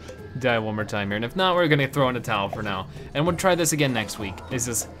die one more time here, and if not, we're gonna throw in a towel for now. And we'll try this again next week. It's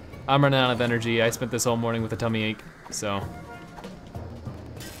just, I'm running out of energy. I spent this whole morning with a tummy ache, so.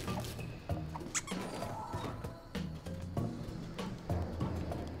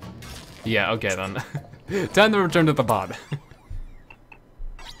 Yeah, okay then. Time to return to the pod.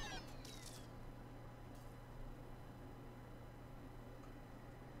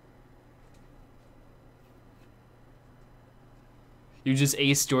 You just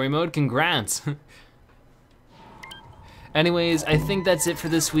aced story mode, congrats. Anyways, I think that's it for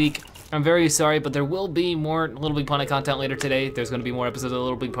this week. I'm very sorry, but there will be more Little Big Planet content later today. There's gonna be more episodes of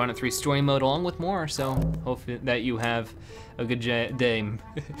Little Big Planet 3 story mode along with more, so hope that you have a good day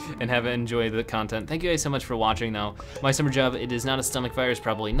and have enjoyed the content. Thank you guys so much for watching now. My summer job, it is not a stomach virus,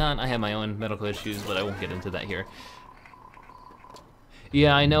 probably not. I have my own medical issues, but I won't get into that here.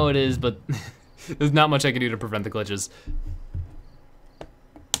 Yeah, I know it is, but there's not much I can do to prevent the glitches.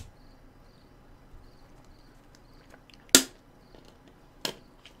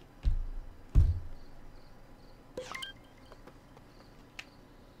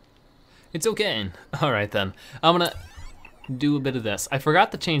 It's okay. All right then. I'm gonna do a bit of this. I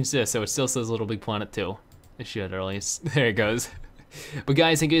forgot to change this so it still says Little Big Planet 2. It should, or at least, there it goes. But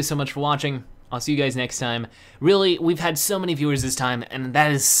guys, thank you so much for watching. I'll see you guys next time. Really, we've had so many viewers this time, and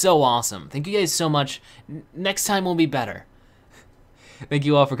that is so awesome. Thank you guys so much. Next time will be better. Thank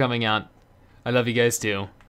you all for coming out. I love you guys too.